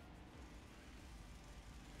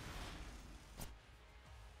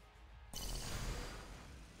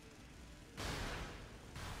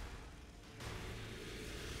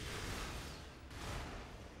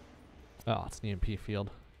 Oh, it's an EMP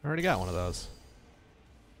field. I already got one of those.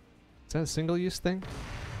 Is that a single-use thing?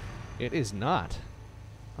 It is not.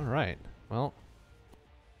 Alright, well...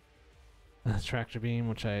 tractor beam,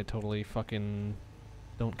 which I totally fucking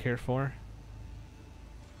don't care for.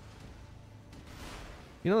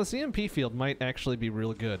 You know, the CMP field might actually be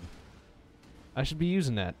real good. I should be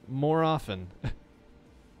using that more often.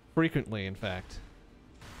 Frequently, in fact.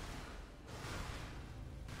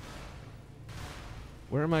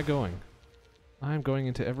 Where am I going? I'm going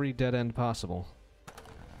into every dead end possible.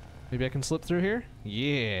 Maybe I can slip through here?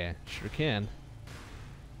 Yeah, sure can.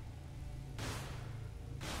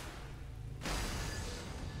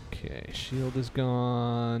 Okay, shield is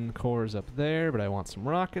gone, core is up there, but I want some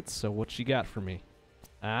rockets, so what you got for me?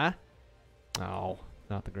 Ah? Oh,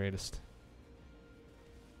 not the greatest.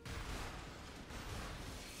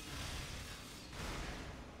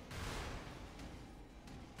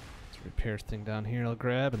 Let's repair thing down here I'll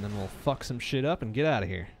grab, and then we'll fuck some shit up and get out of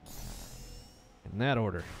here. In that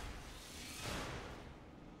order.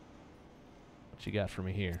 What you got for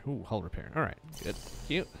me here? Ooh, hull repair. Alright, good.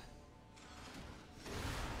 Cute.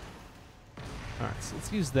 Alright, so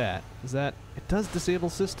let's use that. It does disable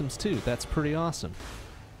systems too. That's pretty awesome.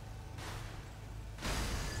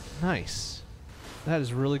 Nice. That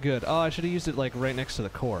is really good. Oh, I should have used it like right next to the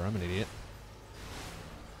core. I'm an idiot.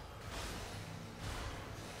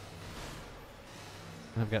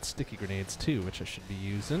 And I've got sticky grenades too, which I should be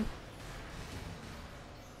using.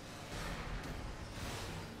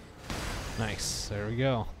 Nice. There we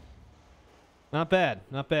go. Not bad.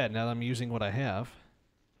 Not bad now that I'm using what I have.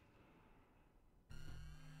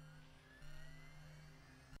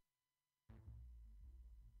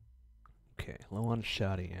 Okay, low on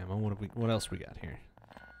shoddy ammo. What else we got here?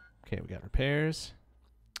 Okay, we got repairs.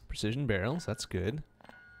 Precision barrels, that's good.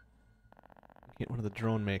 Get one of the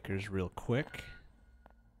drone makers real quick.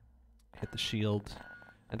 Hit the shield.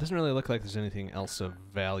 It doesn't really look like there's anything else of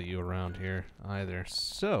value around here either,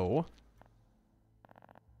 so...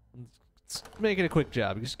 let's make it a quick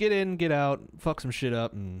job. Just get in, get out, fuck some shit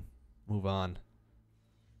up, and move on.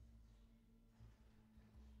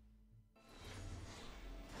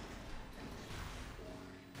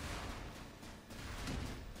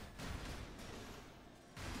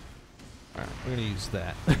 Alright, we're gonna use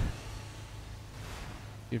that.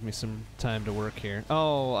 Give me some time to work here.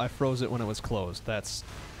 Oh, I froze it when it was closed. That's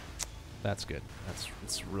good.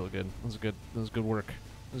 That's real good. That was good work.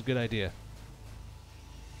 That was a good idea.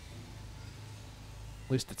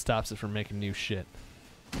 At least it stops it from making new shit.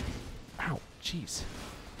 Ow, jeez.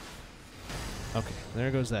 Okay,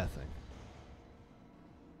 there goes that thing.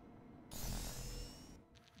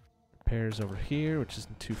 Repairs over here, which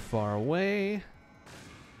isn't too far away.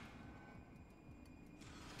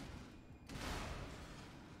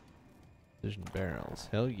 Precision barrels,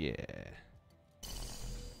 hell yeah.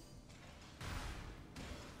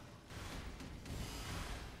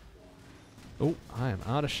 Oh, I am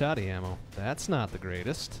out of shotty ammo. That's not the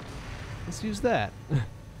greatest. Let's use that.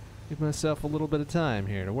 Give myself a little bit of time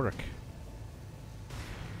here to work.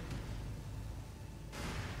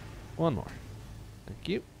 One more. Thank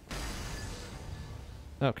you.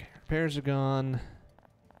 Okay, repairs are gone.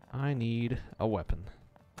 I need a weapon.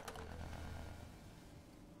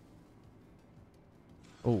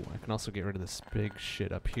 Oh, I can also get rid of this big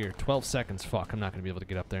shit up here. 12 seconds, fuck. I'm not going to be able to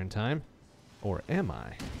get up there in time. Or am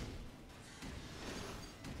I?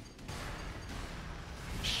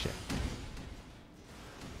 Shit.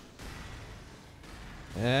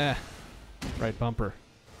 Yeah. Right bumper.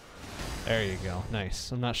 There you go.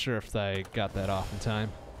 Nice. I'm not sure if I got that off in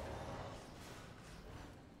time.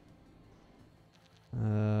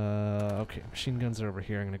 Okay, machine guns are over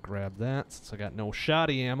here. I'm going to grab that since I got no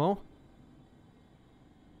shotty ammo.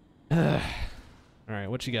 Alright,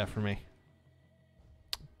 what you got for me?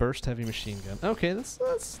 Burst heavy machine gun. Okay, that's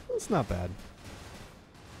not bad.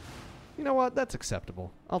 You know what? That's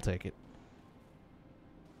acceptable. I'll take it.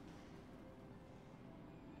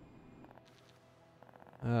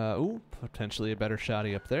 Ooh, potentially a better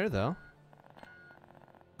shotty up there, though.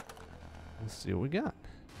 Let's see what we got.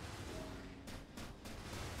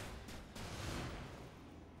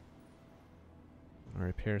 I'll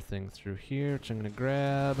repair thing through here, which I'm going to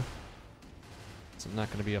grab. So I'm not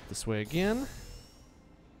going to be up this way again.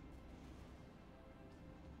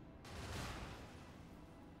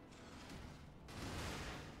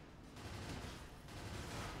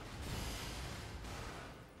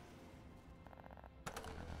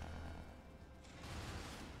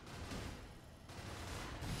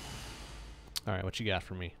 Alright, what you got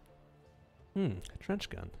for me? A trench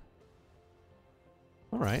gun.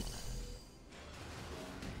 Alright.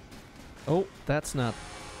 Oh, that's not...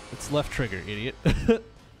 It's left trigger, idiot.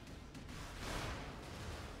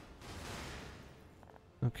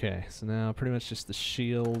 Okay, so now pretty much just the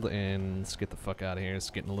shield, and let's get the fuck out of here. It's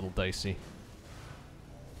getting a little dicey.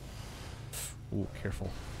 Ooh,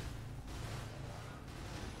 careful.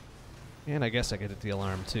 And I guess I get the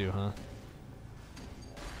alarm too, huh?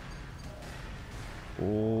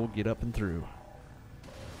 Oh, get up and through.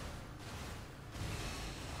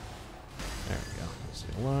 There we go. There's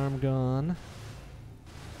the alarm gone.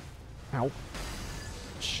 Ow.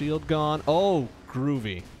 Shield gone. Oh,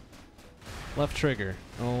 groovy. Left trigger.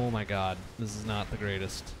 Oh my god. This is not the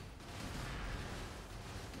greatest.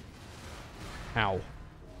 Ow.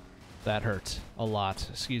 That hurt a lot.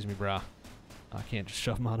 Excuse me, brah. I can't just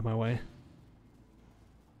shove him out of my way.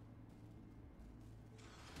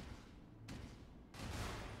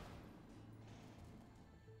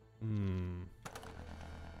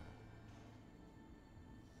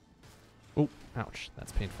 Oh, ouch.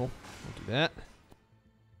 That's painful. We'll do that.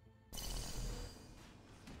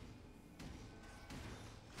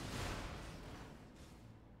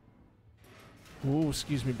 Oh,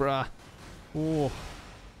 excuse me, brah. Oh.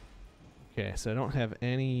 Okay, so I don't have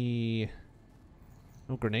any...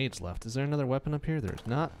 No grenades left. Is there another weapon up here? There's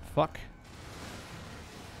not. Fuck.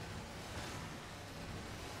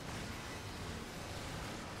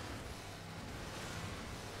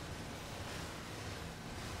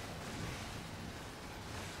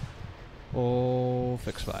 Oh,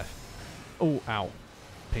 fix 5. Oh, ow.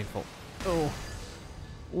 Painful. Oh.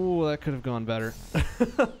 Oh, that could have gone better.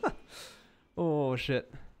 Oh,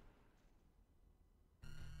 shit.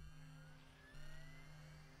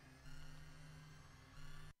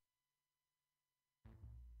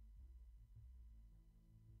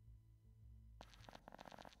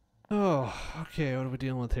 Oh, okay, what are we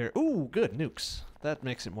dealing with here? Ooh, good, nukes. That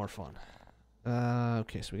makes it more fun.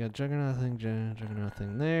 Okay, so we got Juggernaut thing, Juggernaut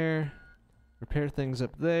thing there. Repair things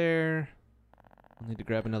up there. I'll need to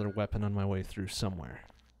grab another weapon on my way through somewhere.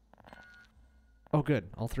 Oh, good.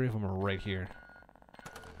 All three of them are right here.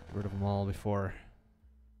 Get rid of them all before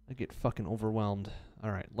I get fucking overwhelmed.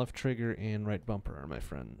 Alright, left trigger and right bumper are my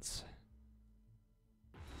friends.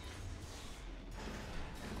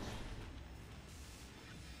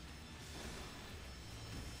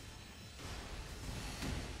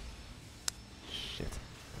 Shit.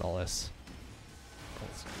 All this. All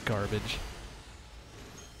this garbage.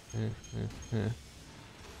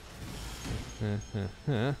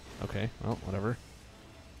 Okay, well, whatever.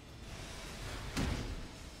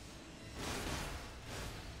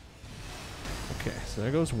 Okay, so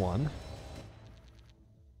there goes one.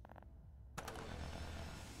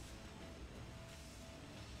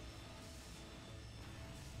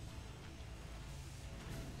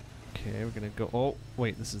 Okay, we're gonna go. Oh,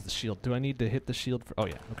 wait, this is the shield. Do I need to hit the shield for. Oh,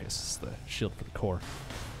 yeah. Okay, this is the shield for the core.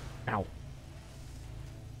 Ow.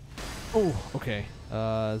 Oh, okay.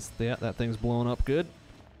 That thing's blowing up good.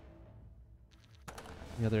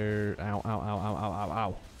 The other. Ow, ow, ow, ow, ow, ow,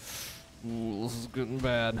 ow. Ooh, this is getting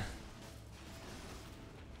bad.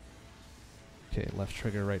 Okay, left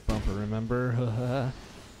trigger, right bumper, remember?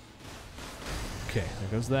 Okay, there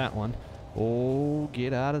goes that one. Oh,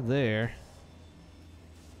 get out of there.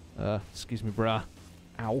 Excuse me, brah.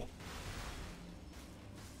 Ow.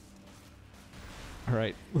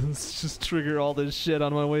 Alright, let's just trigger all this shit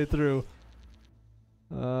on my way through.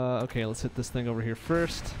 Okay, let's hit this thing over here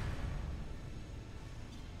first.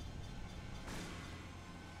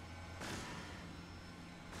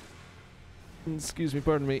 Excuse me,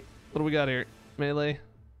 pardon me. What do we got here? Melee?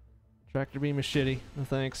 Tractor beam is shitty. No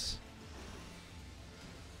thanks.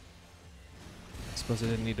 I suppose I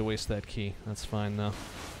didn't need to waste that key. That's fine, though.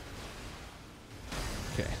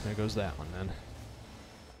 Okay, there goes that one, then.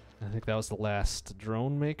 I think that was the last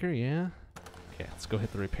drone maker, yeah? Okay, let's go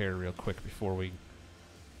hit the repair real quick before we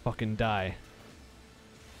fucking die.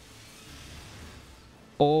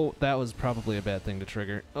 Oh, that was probably a bad thing to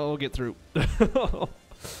trigger. Oh, get through.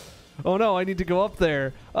 Oh no, I need to go up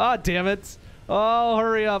there. Ah, damn it. Oh,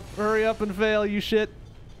 hurry up. Hurry up and fail, you shit.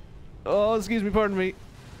 Oh, excuse me, pardon me.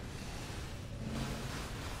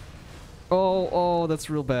 Oh, that's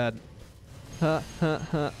real bad. Ha, ha,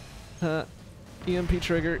 ha, ha. EMP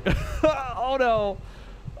trigger. Oh no.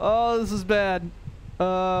 Oh, this is bad.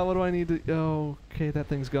 What do I need to... Oh, okay, that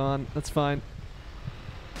thing's gone. That's fine.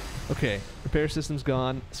 Okay, repair system's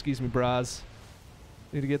gone. Excuse me, bras.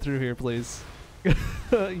 Need to get through here, please. You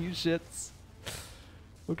shits.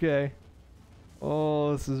 Okay.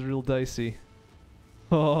 Oh, this is real dicey.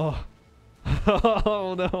 Oh.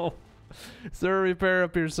 Oh no. Is there a repair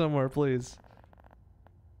up here somewhere, please?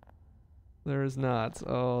 There is not.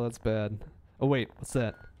 Oh, that's bad. Oh wait, what's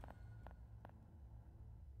that?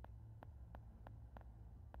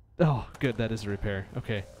 Oh, good, that is a repair.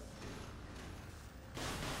 Okay.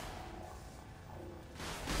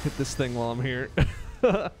 Hit this thing while I'm here.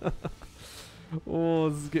 Oh,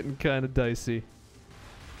 this is getting kind of dicey.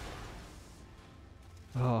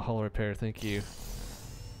 Oh, hull repair, thank you.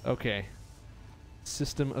 Okay.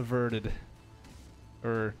 System averted.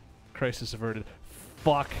 Or, crisis averted.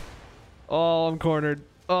 Fuck. Oh, I'm cornered.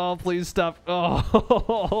 Oh, please stop.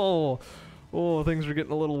 Oh, oh, things are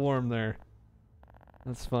getting a little warm there.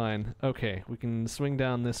 That's fine. Okay, we can swing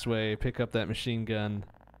down this way, pick up that machine gun,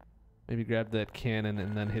 maybe grab that cannon,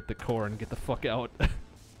 and then hit the core and get the fuck out.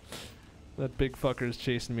 That big fucker's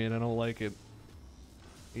chasing me and I don't like it.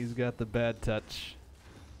 He's got the bad touch.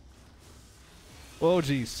 Oh,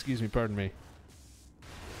 geez, excuse me, pardon me.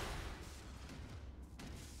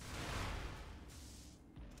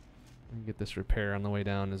 Let me get this repair on the way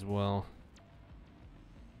down as well.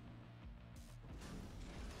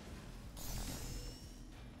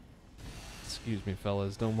 Excuse me,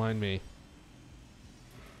 fellas, don't mind me.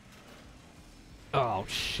 Oh,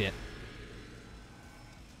 shit.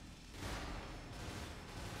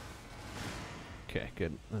 Okay,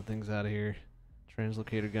 good. That thing's out of here.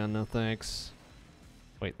 Translocator gun, no thanks.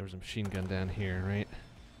 Wait, there was a machine gun down here, right?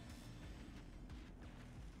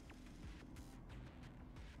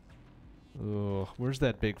 Oh, where's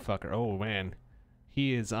that big fucker? Oh, man.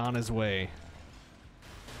 He is on his way.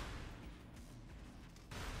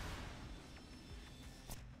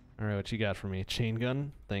 Alright, what you got for me? Chain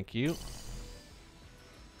gun? Thank you.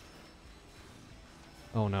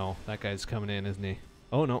 Oh no, that guy's coming in, isn't he?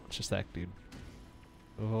 Oh no, it's just that dude.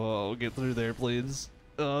 Oh, get through there, please.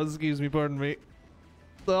 Oh, excuse me, pardon me.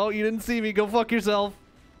 Oh, you didn't see me. Go fuck yourself.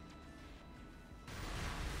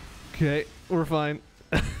 Okay, we're fine.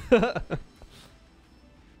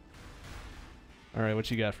 Alright,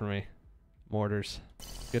 what you got for me? Mortars.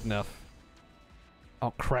 Good enough.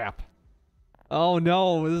 Oh, crap. Oh,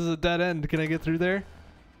 no. This is a dead end. Can I get through there?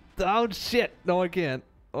 Oh, shit. No, I can't.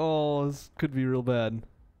 Oh, this could be real bad.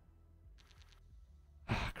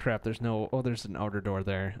 Crap, there's no... Oh, there's an outer door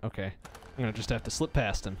there. Okay. I'm gonna just have to slip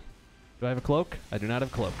past him. Do I have a cloak? I do not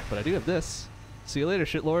have a cloak, but I do have this. See you later,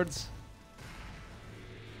 shitlords.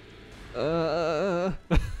 Oh,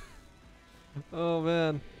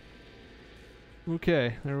 man.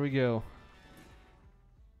 Okay, there we go.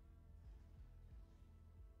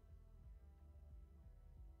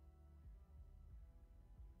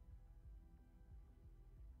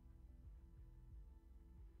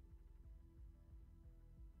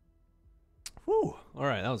 Woo!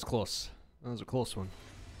 Alright, that was close. That was a close one.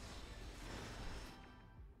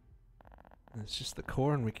 It's just the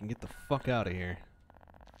core and we can get the fuck out of here.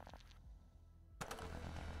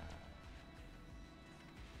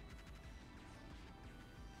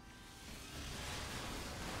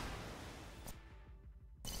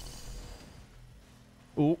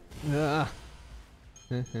 Ooh. Ah.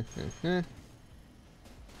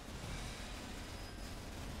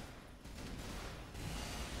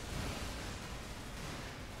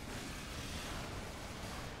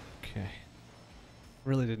 Okay.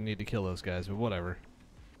 Really didn't need to kill those guys, but whatever.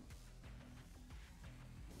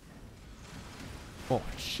 Oh,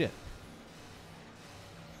 shit.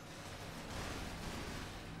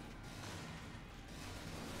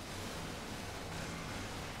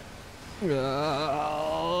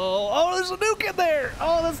 Oh, there's a nuke in there!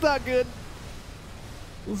 Oh, that's not good.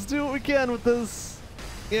 Let's do what we can with this.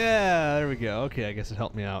 Yeah, there we go. Okay, I guess it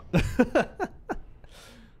helped me out.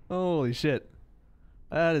 Holy shit.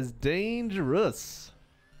 That is dangerous.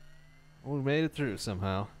 We made it through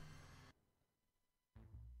somehow.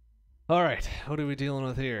 Alright, what are we dealing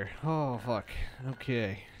with here? Oh, fuck.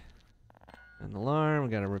 Okay. An alarm, we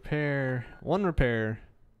got a repair. One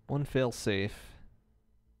fail safe.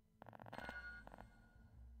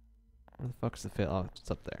 Where the fuck's the fail? Oh,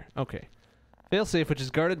 it's up there. Okay. Failsafe, which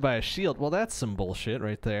is guarded by a shield. Well, that's some bullshit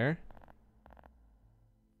right there.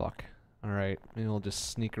 Fuck. Alright, maybe we'll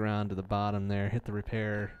just sneak around to the bottom there, hit the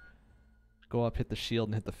repair, go up, hit the shield,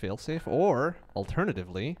 and hit the failsafe. Or,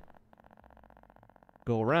 alternatively,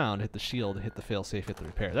 go around, hit the shield, hit the failsafe, hit the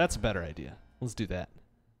repair. That's a better idea. Let's do that.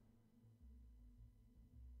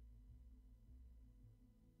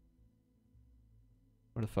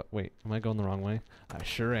 Where the fuck? Wait, am I going the wrong way? I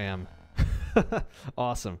sure am.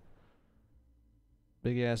 Awesome.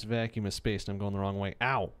 Big ass vacuum of space and I'm going the wrong way.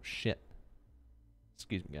 Ow! Shit.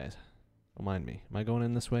 Excuse me, guys. Don't mind me. Am I going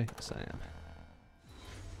in this way? Yes, I am.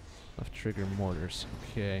 Left trigger mortars.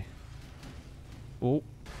 Okay. Oh.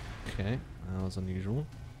 Okay. That was unusual.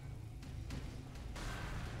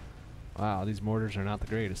 Wow, these mortars are not the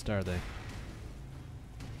greatest, are they?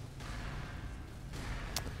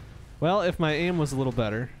 Well, if my aim was a little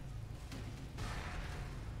better.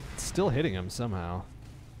 It's still hitting him somehow.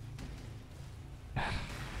 Are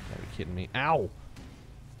you kidding me? Ow!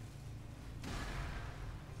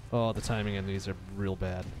 Oh, the timing on these are real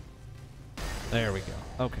bad. There we go.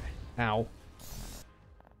 Okay. Ow.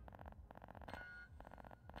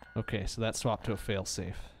 Okay, so that swapped to a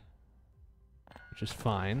failsafe. Which is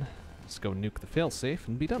fine. Let's go nuke the failsafe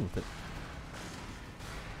and be done with it.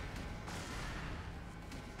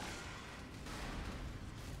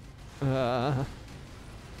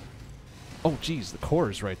 Oh, geez, the core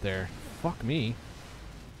is right there. Fuck me.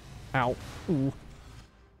 Ow. Ooh.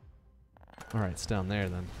 Alright, it's down there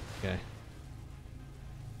then. Okay.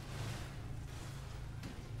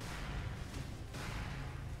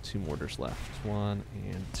 Two mortars left. 1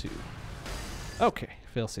 and 2. Okay,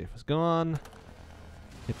 failsafe is gone.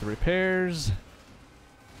 Hit the repairs.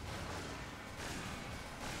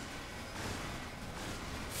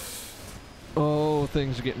 Oh,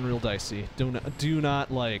 things are getting real dicey. Do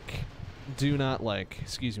not like.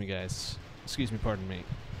 Excuse me, guys. Excuse me, pardon me.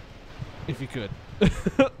 If you could.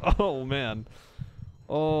 Oh, man.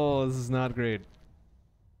 Oh, this is not great.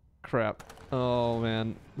 Crap. Oh,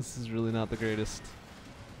 man. This is really not the greatest.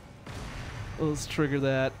 Let's trigger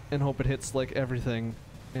that and hope it hits, like, everything.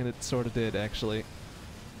 And it sort of did, actually.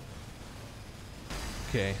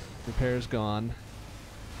 Okay. Repair's gone.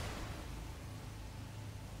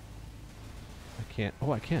 I can't.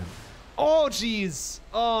 Oh, I can. Oh, jeez!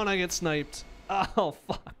 Oh, and I get sniped. Oh,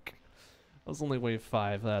 fuck. That was only wave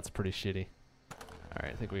 5. That's pretty shitty.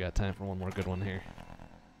 Alright, I think we got time for one more good one here.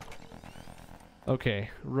 Okay,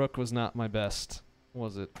 Rook was not my best,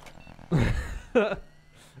 was it?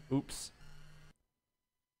 Oops.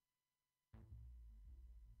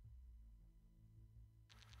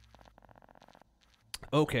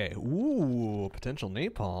 Okay, ooh, potential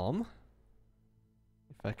napalm.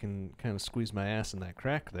 If I can kind of squeeze my ass in that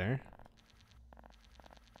crack there.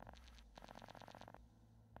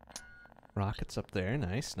 Rockets up there,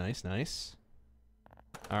 nice, nice, nice.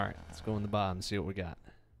 Alright, let's go in the bottom and see what we got.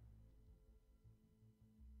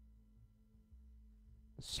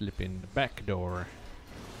 Slip in the back door.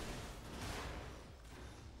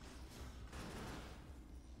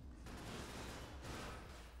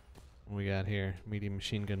 What we got here? Medium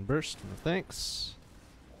machine gun burst, no thanks.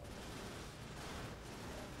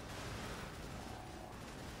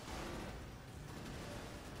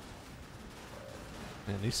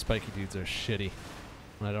 Man, these spiky dudes are shitty.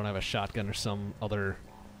 When I don't have a shotgun or some other,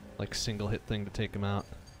 like, single hit thing to take them out.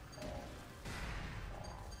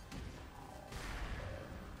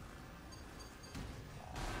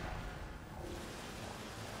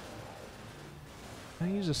 Can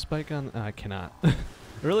I use a spike on... I cannot. It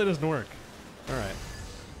really doesn't work. Alright.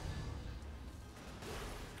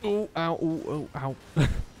 Oh, ow, oh, ow.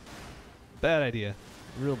 Bad idea.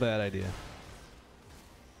 Real bad idea.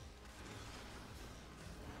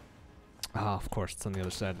 Ah, of course, it's on the other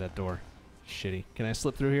side of that door. Shitty. Can I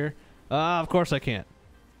slip through here? Ah, of course I can't.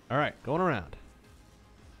 Alright, going around.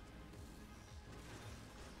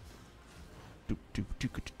 Do, do, do,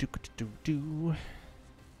 do, do, do, do, do.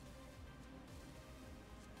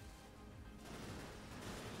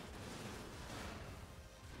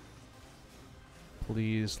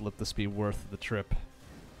 Please let this be worth the trip.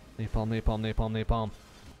 Napalm, napalm, napalm, napalm.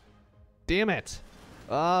 Damn it!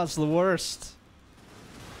 Ah, it's the worst.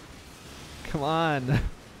 Come on.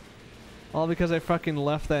 All because I fucking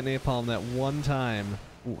left that napalm that one time.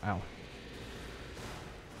 Ooh, ow.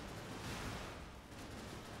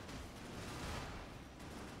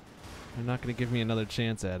 They're not gonna give me another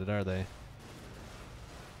chance at it, are they?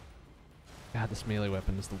 God, this melee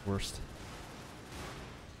weapon is the worst.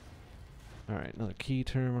 Alright, another key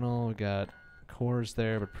terminal. We got cores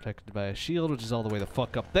there, but protected by a shield, which is all the way the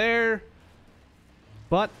fuck up there.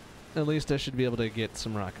 But at least I should be able to get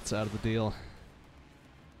some rockets out of the deal.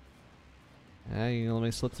 Ah, you can let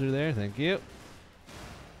me slip through there? Thank you.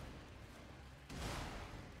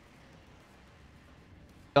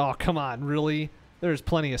 Oh, come on, really? There's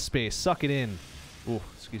plenty of space. Suck it in. Ooh,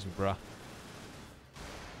 excuse me, bruh.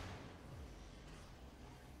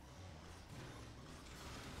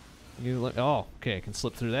 Oh, okay, I can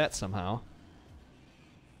slip through that somehow.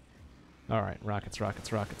 Alright, rockets,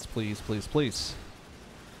 rockets, rockets. Please, please, please.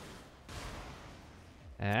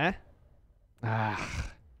 Eh? Ah.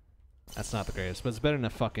 That's not the greatest, but it's better than a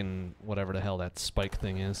fucking whatever the hell that spike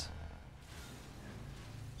thing is.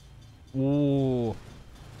 Ooh.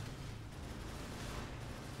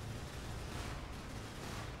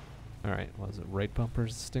 Alright, what is it? Right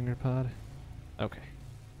bumper's stinger pod? Okay.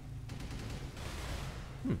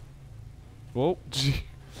 Whoa.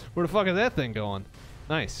 Where the fuck is that thing going?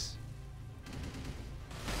 Nice.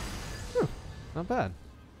 Not bad.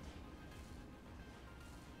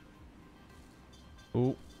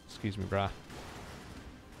 Ooh. Excuse me, brah.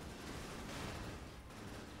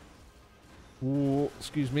 Ooh.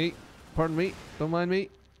 Excuse me. Pardon me. Don't mind me.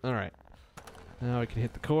 Alright. Now I can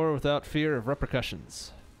hit the core without fear of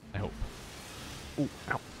repercussions. I hope. Ooh.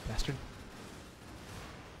 Ow. Bastard.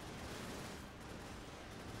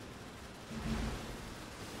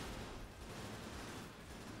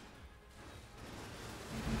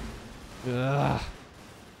 Ugh.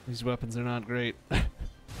 These weapons are not great.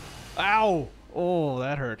 Ow! Oh,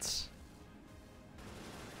 that hurts.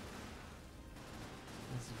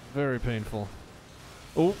 It's very painful.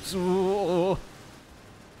 Oops. Oh.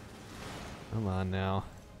 Come on now.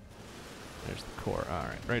 There's the core.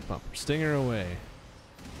 Alright, right bumper. Stinger away.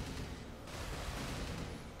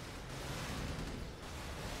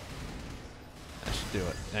 That should do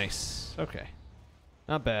it. Nice. Okay.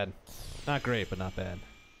 Not bad. Not great, but not bad.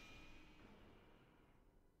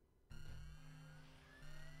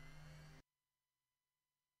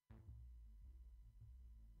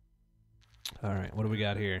 Alright, what do we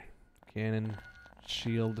got here? Cannon,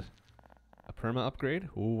 shield, a perma upgrade.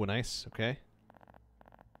 Ooh, nice. Okay.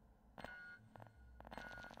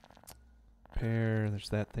 Repair, there's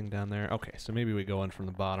that thing down there. Okay, so maybe we go in from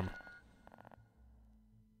the bottom.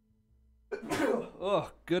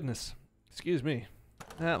 Oh, goodness. Excuse me.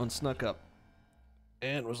 That one snuck up.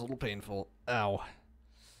 And was a little painful. Ow.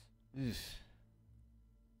 Ugh.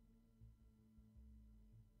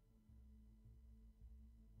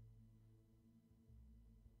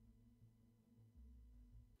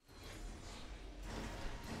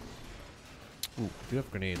 Ooh, I do have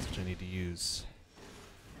grenades, which I need to use.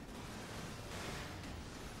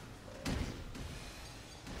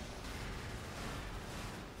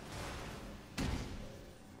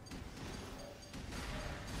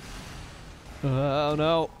 Oh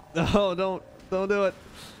no! No, don't do it!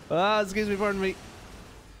 Ah, excuse me, pardon me.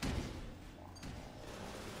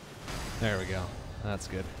 There we go. That's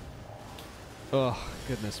good. Oh,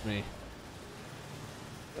 goodness me.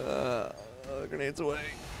 Grenades away.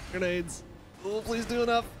 Grenades. Oh, please do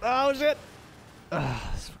enough. Oh, shit!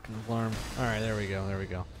 This fucking alarm. Alright, there we go, there we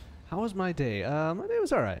go. How was my day? My day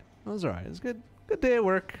was alright. It was alright. It was good. Good day at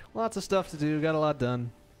work. Lots of stuff to do. Got a lot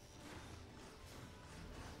done.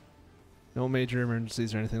 No major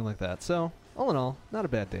emergencies or anything like that. So, all in all, not a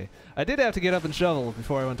bad day. I did have to get up and shovel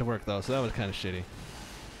before I went to work, though, so that was kind of shitty.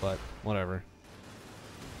 But, whatever.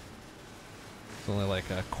 It's only like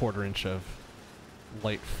a quarter-inch of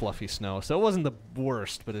light, fluffy snow. So it wasn't the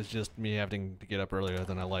worst, but it's just me having to get up earlier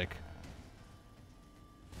than I like.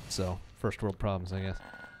 So, First world problems, I guess.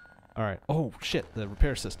 Alright. Oh, shit. The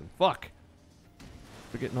repair system. Fuck!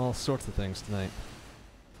 We're getting all sorts of things tonight.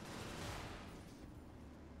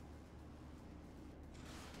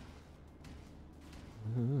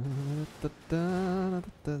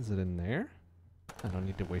 Is it in there? I don't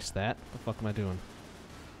need to waste that. What the fuck am I doing?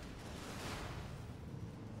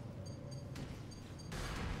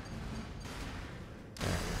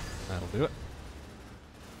 There we go. That'll do it.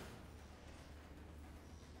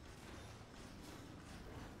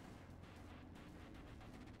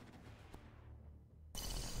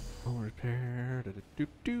 Oh, repair.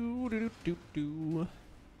 Do-do-do-do-do-do-do.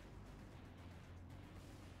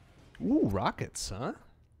 Ooh, rockets, huh?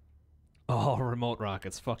 Oh, remote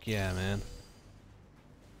rockets. Fuck yeah, man.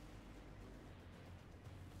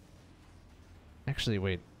 Actually,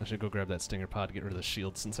 wait. I should go grab that stinger pod to get rid of the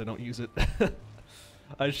shield since I don't use it.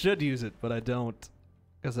 I should use it, but I don't.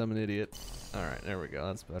 Because I'm an idiot. Alright, there we go.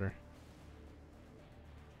 That's better.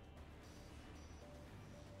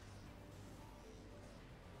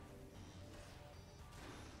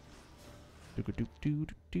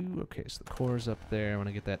 Okay, so the core's up there. I want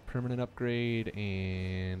to get that permanent upgrade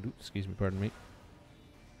and... Oops, excuse me, pardon me.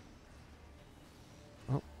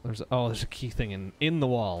 Oh, there's a key thing in the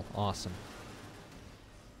wall. Awesome.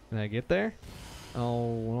 Can I get there?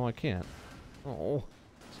 Oh, no, I can't. Oh,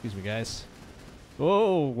 excuse me, guys.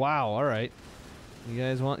 Oh, wow, alright. You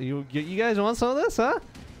guys want some of this, huh?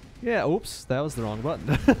 Yeah, oops, that was the wrong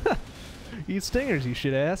button. Eat stingers, you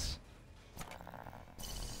shit ass.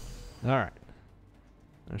 Alright.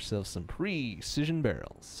 Ourselves some precision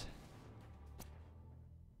barrels.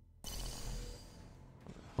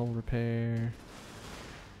 Hull repair.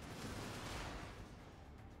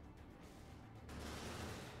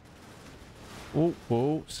 Oh,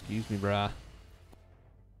 whoa, excuse me, brah.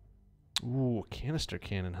 Ooh, canister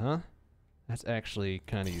cannon, huh? That's actually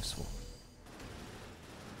kind of useful.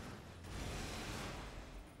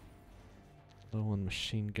 Low on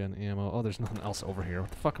machine gun ammo. Oh, there's nothing else over here.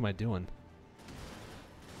 What the fuck am I doing?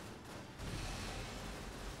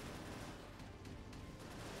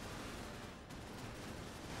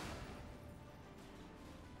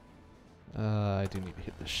 I do need to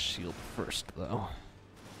hit the shield first, though.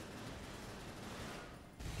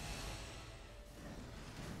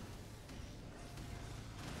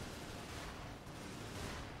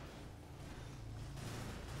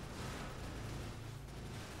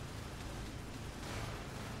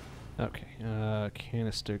 Okay,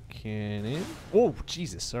 canister cannon. Oh,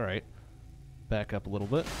 Jesus, alright. Back up a little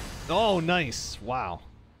bit. Oh, nice! Wow.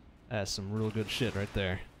 That's some real good shit right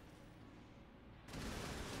there.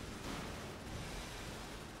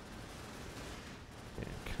 Okay,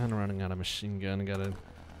 kinda running out of machine gun. Gotta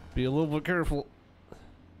be a little bit careful. I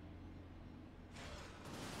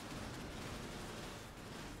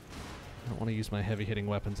don't want to use my heavy-hitting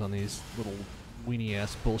weapons on these little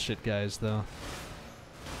weenie-ass bullshit guys, though.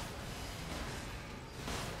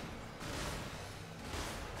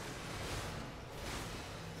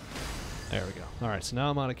 There we go. Alright, so now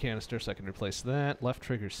I'm on a canister, so I can replace that. Left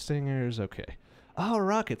trigger stingers, okay. Oh,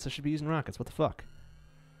 rockets! I should be using rockets, what the fuck?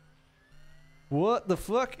 What the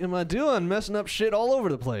fuck am I doing? Messing up shit all over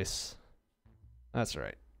the place. That's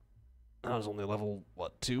right. I was only level,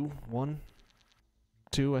 what, 2? 1?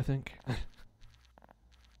 2, I think.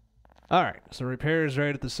 Alright, so repair is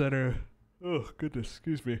right at the center. Oh, goodness,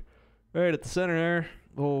 excuse me. Right at the center there.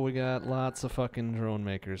 Oh, we got lots of fucking drone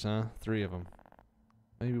makers, huh? 3 of them.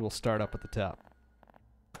 Maybe we'll start up at the top.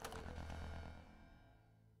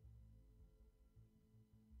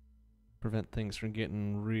 Prevent things from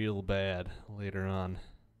getting real bad later on.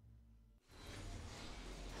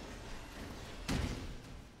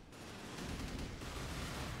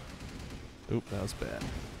 Oop, that was bad.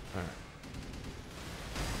 Alright.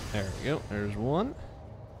 There we go. There's one.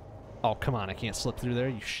 Oh, come on. I can't slip through there,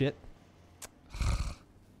 you shit.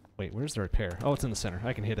 Wait, where's the repair? Oh, it's in the center.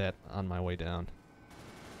 I can hit that on my way down.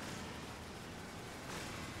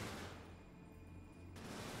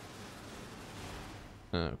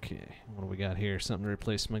 Okay, what do we got here? Something to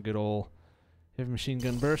replace my good old heavy machine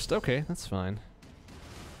gun burst. Okay, that's fine.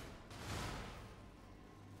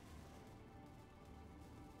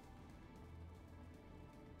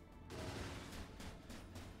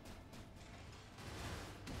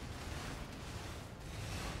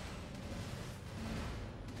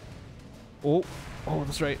 Oh,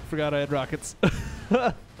 that's right. Forgot I had rockets.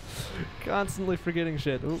 Constantly forgetting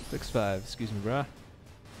shit. Oh, fix 5. Excuse me, brah.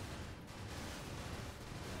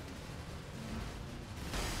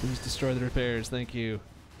 Please destroy the repairs, thank you.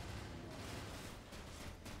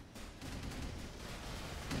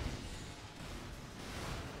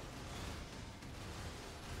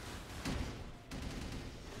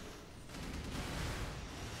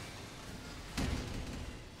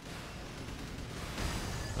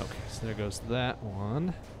 so there goes that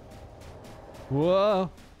one. Whoa!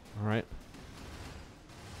 Alright.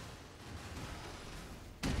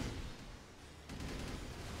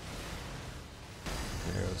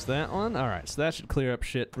 There goes that one. Alright, so that should clear up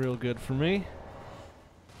shit real good for me.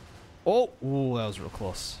 Oh! Ooh, that was real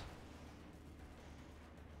close.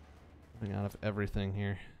 Running out of everything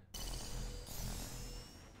here.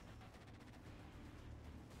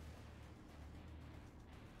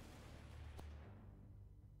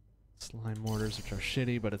 Slime mortars, which are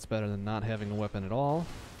shitty, but it's better than not having a weapon at all.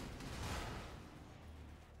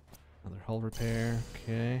 Another hull repair,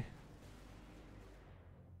 okay.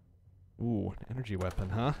 Ooh, an energy weapon,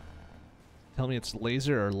 huh? Tell me it's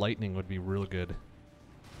laser or lightning would be real good.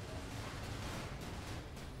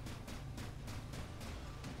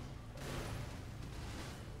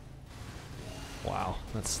 Wow,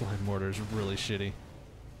 that slime mortar is really shitty.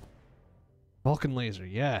 Vulcan laser,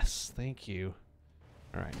 yes, thank you.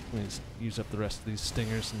 Alright, let me just use up the rest of these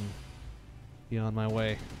stingers and be on my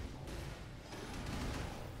way.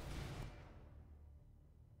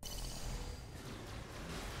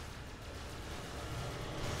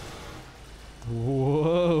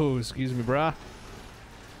 Whoa, excuse me, brah.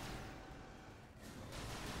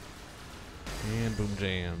 And boom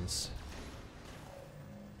jams.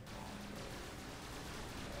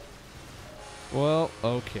 Well,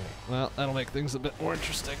 okay. Well, that'll make things a bit more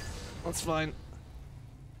interesting. That's fine.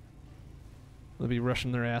 They'll be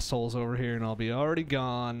rushing their assholes over here and I'll be already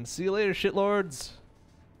gone. See you later, shitlords.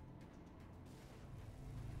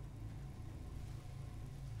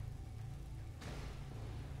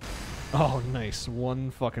 Oh, nice. One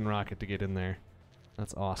fucking rocket to get in there.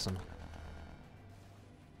 That's awesome.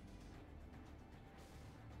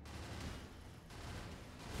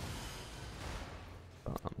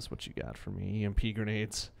 Bombs, what you got for me? EMP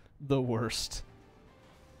grenades. The worst.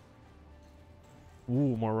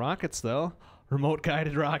 Ooh, more rockets though. Remote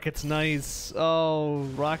guided rockets, nice. Oh,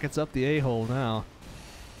 rockets up the a-hole now.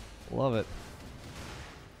 Love it.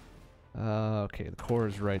 Okay, the core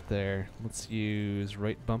is right there. Let's use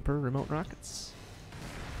right bumper remote rockets.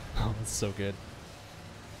 Oh, that's so good.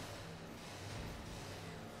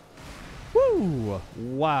 Woo!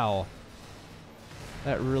 Wow.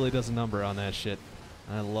 That really does a number on that shit.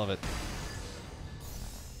 I love it.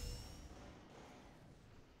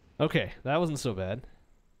 Okay, that wasn't so bad.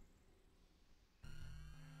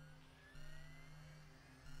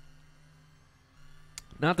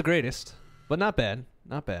 Not the greatest, but not bad.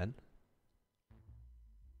 Not bad.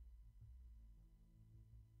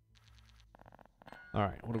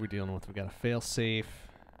 Alright, what are we dealing with? We got a fail-safe.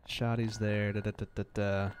 Shotty's there.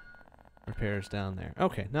 Repairs down there.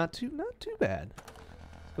 Okay, not too bad.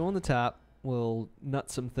 Let's go on the top. We'll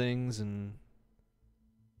nut some things and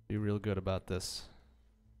be real good about this.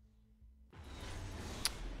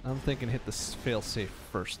 I'm thinking hit the fail-safe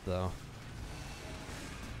first, though.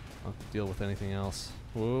 I'll have to deal with anything else.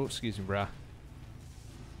 Whoa, excuse me, brah.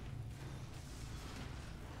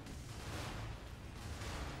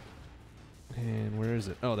 And where is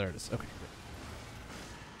it? Oh, there it is. Okay.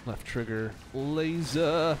 Left trigger.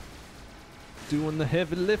 Laser. Doing the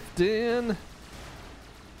heavy lifting.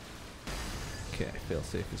 Okay,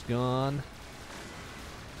 failsafe is gone.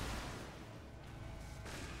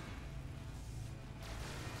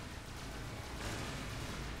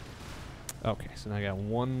 Okay, so now I got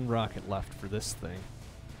one rocket left for this thing.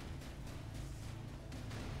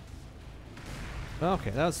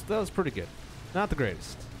 Okay, that was pretty good. Not the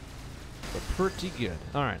greatest, but pretty good.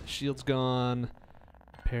 Alright, shield's gone.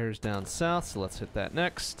 Repairs down south, so let's hit that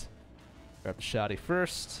next. Grab the shotty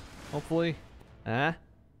first, hopefully. Ah?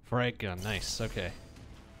 Frag gun, nice, okay.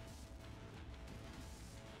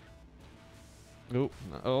 Oh,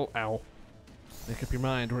 oh, ow. Make up your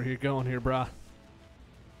mind where you're going here, brah.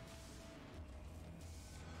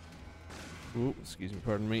 Ooh, excuse me,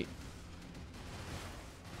 pardon me.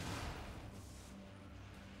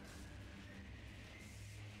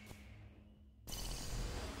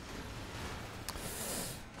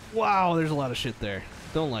 Wow, there's a lot of shit there.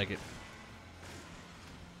 Don't like it.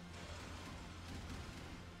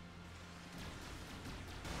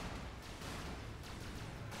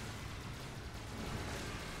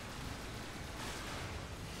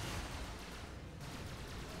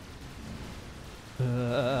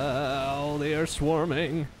 Oh, they are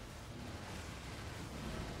swarming.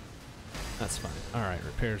 That's fine. Alright,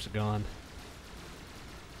 repairs are gone.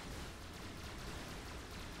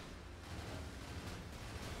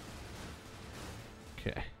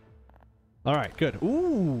 Okay. Alright, good.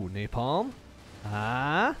 Ooh, napalm.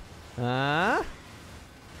 Ah. Ah.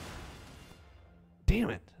 Damn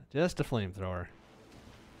it. Just a flamethrower.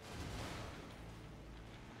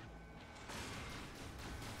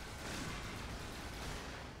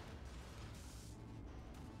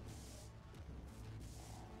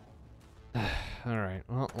 Alright,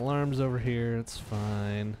 well, alarm's over here. It's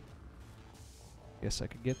fine. Guess I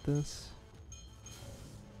could get this.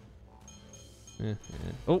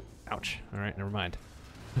 Oh, ouch. Alright, never mind.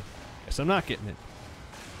 Guess I'm not getting it.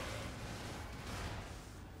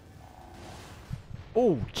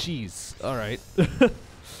 Oh, jeez. Alright.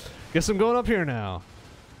 Guess I'm going up here now.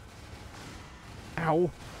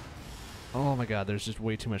 Ow. Oh my god, there's just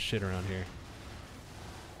way too much shit around here.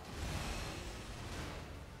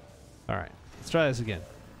 Alright, let's try this again.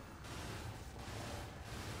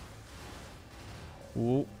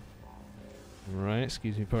 Whoa. Alright,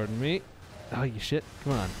 excuse me, pardon me. Oh, you shit.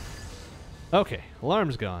 Come on. Okay,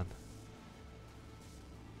 alarm's gone.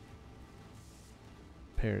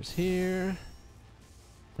 Pairs here.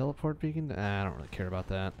 Teleport beacon? I don't really care about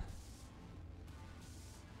that.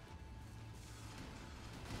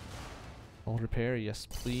 All repair, yes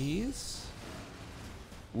please.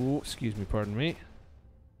 Ooh, excuse me, pardon me.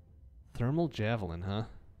 Thermal javelin, huh?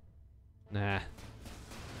 Nah.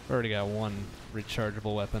 Already got one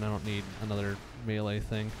rechargeable weapon. I don't need another melee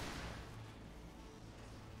thing.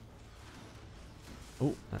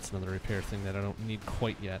 Oh, that's another repair thing that I don't need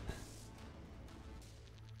quite yet.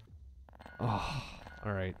 Oh,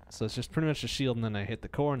 alright. So it's just pretty much a shield and then I hit the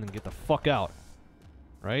core and then get the fuck out.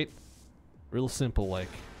 Right? Real simple, like.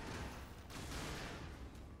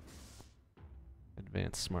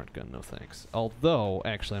 Advanced smart gun, no thanks. Although,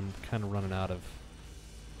 actually, I'm kind of running out of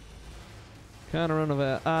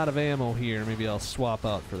ammo here. Maybe I'll swap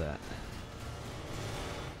out for that.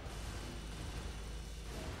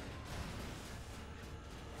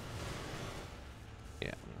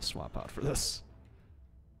 Yeah, I'm gonna swap out for this.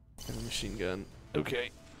 And a machine gun.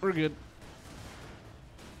 Okay, we're good.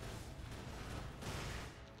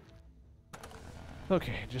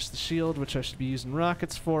 Okay, just the shield, which I should be using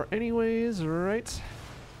rockets for anyways, right?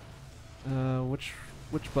 Which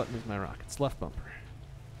button is my rockets? Left bumper.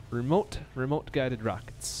 Remote guided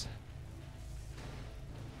rockets.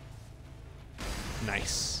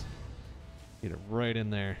 Nice. Get it right in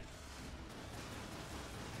there.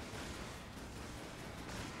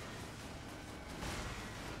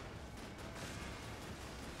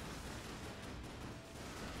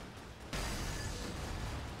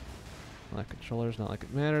 Not controllers, not like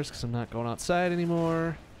it matters, because I'm not going outside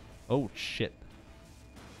anymore. Oh, shit.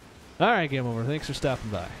 Alright, game over. Thanks for stopping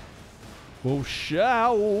by. Whoa,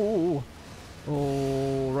 show!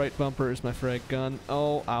 Oh, right bumper is my frag gun.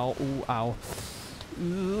 Oh, ow, ooh, ow.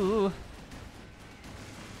 Ooh.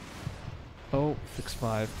 Oh, fix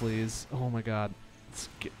 5, please. Oh my god. Let's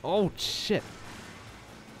get, oh, shit.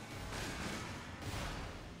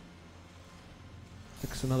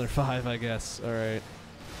 Fix another 5, I guess. Alright.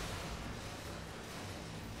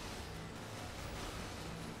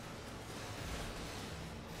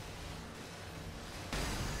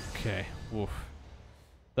 Okay, woof.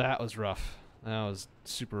 That was rough. That was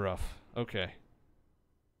super rough. Okay.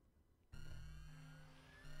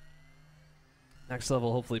 Next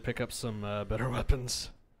level, hopefully pick up some better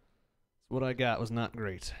weapons. What I got was not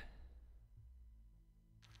great.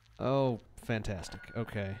 Oh, fantastic.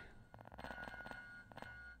 Okay.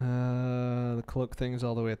 The cloak thing's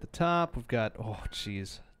all the way at the top. We've got, oh,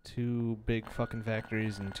 jeez, 2 big fucking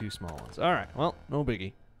factories and 2 small ones. Alright, well, no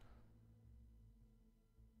biggie.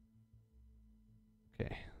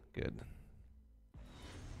 Okay, good.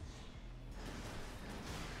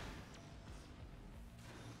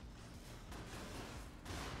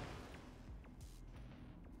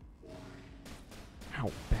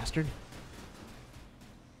 Ow, bastard.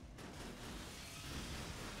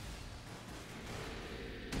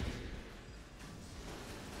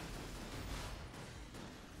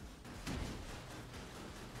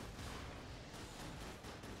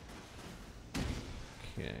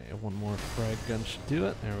 Okay, one more frag gun should do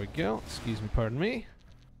it. There we go. Excuse me, pardon me.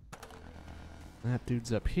 That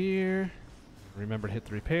dude's up here. Remember to hit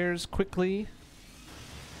the repairs quickly.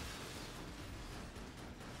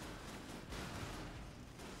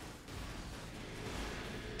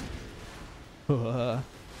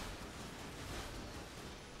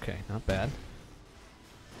 Okay, not bad.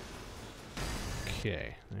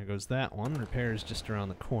 Okay, there goes that one. Repairs just around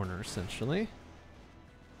the corner, essentially.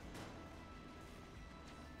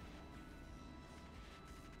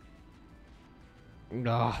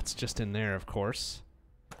 Ah, it's just in there, of course.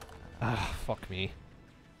 Ah, fuck me.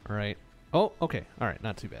 Alright. Oh, okay. Alright,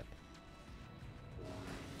 not too bad.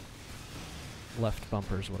 Left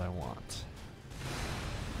bumper's what I want.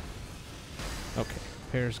 Okay,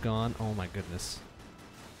 repair's gone. Oh my goodness.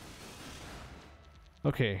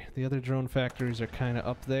 Okay, the other drone factories are kind of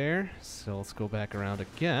up there, so let's go back around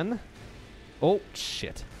again. Oh,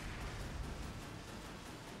 shit.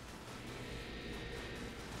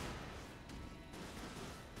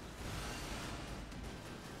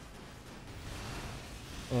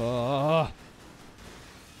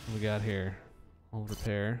 got here? All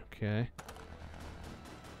repair. Okay.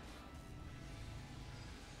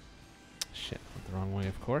 Shit, went the wrong way,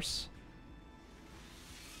 of course.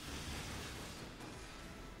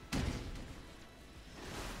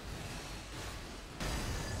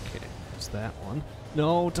 Okay, there's that one.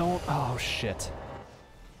 No, don't. Oh shit.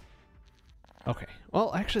 Okay.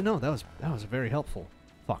 Well, actually, no. That was very helpful.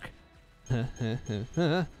 Fuck.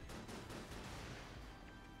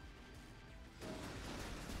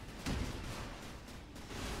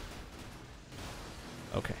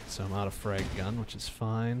 Okay, so I'm out of frag gun, which is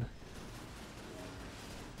fine.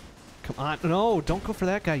 Come on. No, don't go for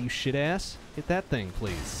that guy, you shit ass. Hit that thing,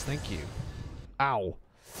 please. Thank you. Ow.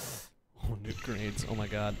 Oh, nuke grenades. Oh my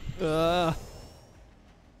god.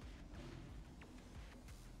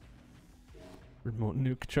 Remote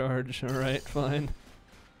nuke charge. Alright, fine.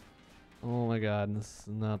 Oh my god, this is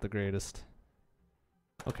not the greatest.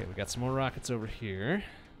 Okay, we got some more rockets over here.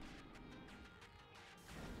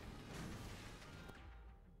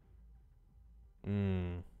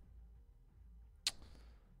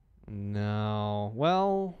 No.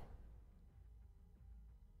 Well.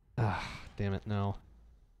 Ah, damn it, no.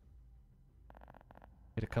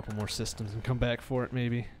 Get a couple more systems and come back for it,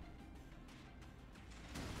 maybe.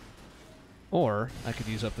 Or I could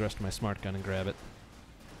use up the rest of my smart gun and grab it.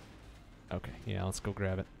 Okay, yeah, let's go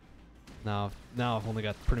grab it. Now I've only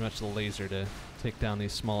got pretty much the laser to take down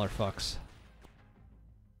these smaller fucks.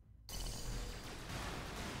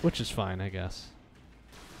 Which is fine, I guess.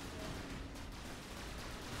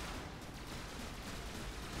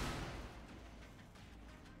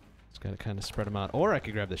 Just gotta kind of spread them out. Or I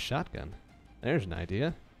could grab the shotgun. There's an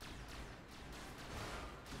idea.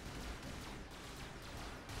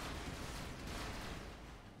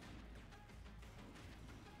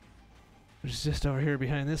 It's just over here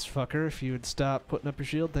behind this fucker. If you would stop putting up your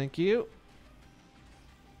shield, thank you.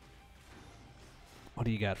 What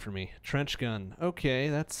do you got for me? Trench gun. Okay,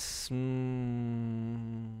 that's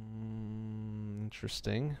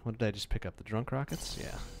interesting. What did I just pick up? The drunk rockets?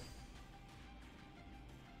 Yeah.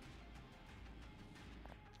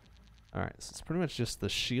 Alright, so it's pretty much just the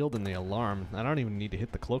shield and the alarm. I don't even need to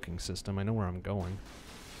hit the cloaking system. I know where I'm going.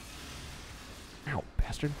 Ow,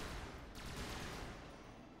 bastard.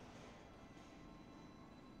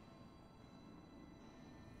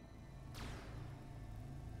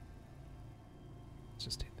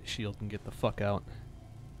 Just hit the shield and get the fuck out.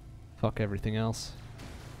 Fuck everything else.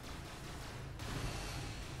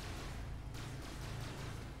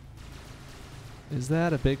 Is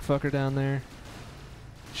that a big fucker down there?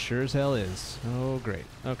 Sure as hell is. Oh, great.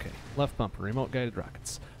 Okay. Left bumper. Remote guided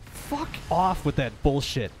rockets. Fuck off with that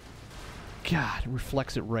bullshit. God, it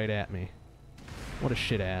reflects it right at me. What a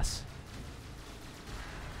shit ass.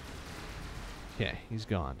 Okay, he's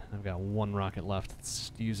gone. I've got one rocket left.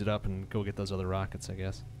 Let's use it up and go get those other rockets, I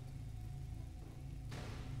guess.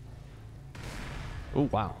 Oh,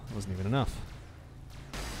 wow. That wasn't even enough.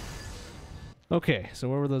 Okay, so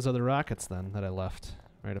where were those other rockets then that I left?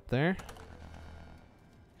 Right up there?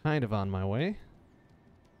 Kind of on my way.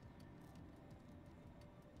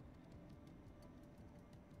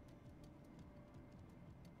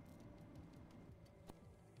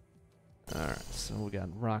 Alright, so we got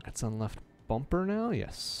rockets on left bumper now?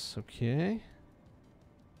 Yes, okay.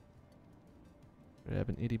 Grab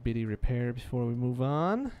an itty bitty repair before we move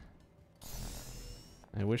on.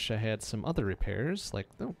 I wish I had some other repairs, like,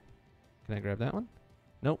 oh, can I grab that one?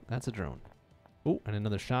 Nope, that's a drone. Oh, and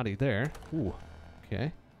another shotty there. Ooh,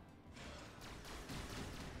 okay.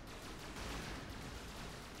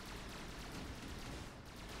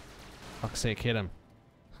 Fuck's sake, hit him.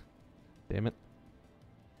 Damn it.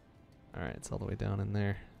 Alright, it's all the way down in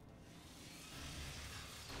there.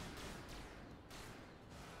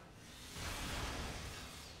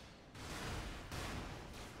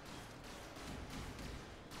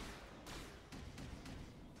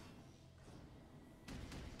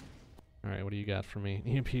 Alright, what do you got for me?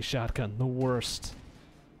 EMP shotgun, the worst.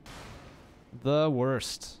 The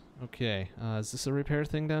worst. Okay, is this a repair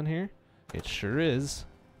thing down here? It sure is.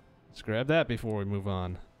 Let's grab that before we move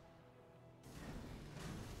on.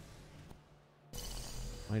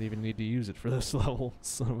 Might even need to use it for this level,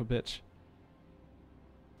 son of a bitch.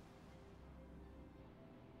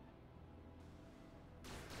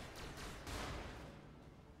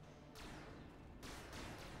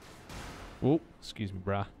 Whoa, excuse me,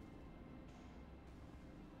 brah.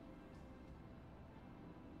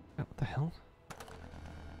 Oh, what the hell?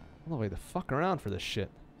 All the way the fuck around for this shit.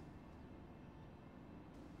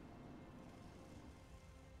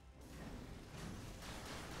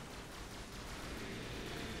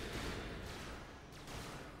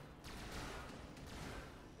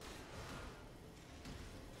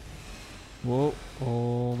 Whoa.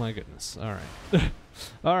 Oh my goodness. Alright.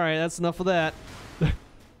 Alright, that's enough of that.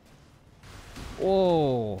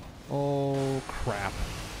 Whoa. Oh, crap.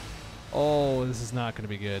 Oh, this is not going to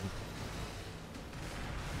be good.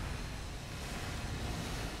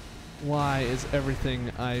 Why is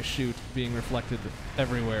everything I shoot being reflected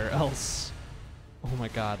everywhere else? Oh my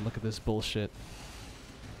god, look at this bullshit.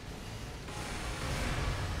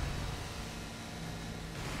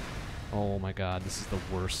 Oh my god, this is the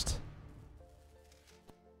worst.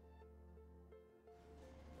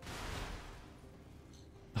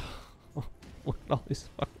 Look at all these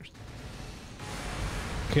fuckers.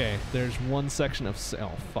 Okay, there's one section of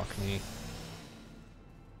oh, fuck me.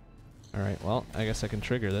 Alright, well, I guess I can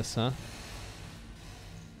trigger this, huh?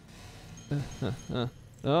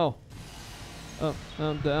 Oh. Oh,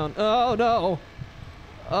 I'm down. Oh, no!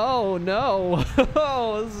 Oh, no!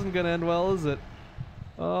 Oh, this isn't gonna end well, is it?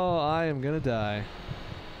 Oh, I am gonna die.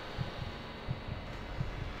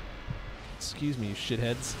 Excuse me, you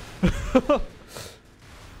shitheads.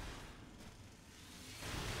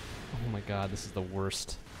 Oh my god, this is the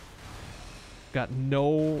worst. Got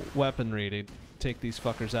no weaponry to take these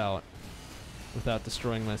fuckers out without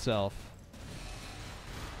destroying myself.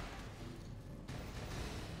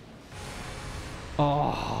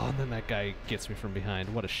 Oh, and then that guy gets me from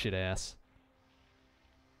behind. What a shit ass.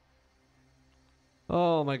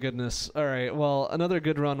 Oh my goodness. Alright, well, another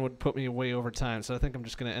good run would put me way over time, so I think I'm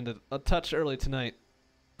just gonna end it a touch early tonight.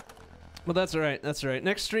 Well, that's alright, that's alright.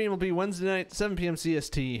 Next stream will be Wednesday night, 7 p.m.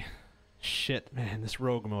 CST. Shit, man, this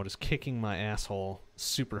rogue mode is kicking my asshole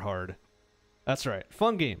super hard. That's right.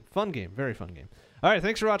 Fun game. Fun game. Very fun game. Alright,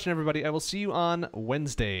 thanks for watching, everybody. I will see you on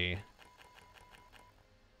Wednesday.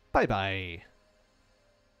 Bye-bye.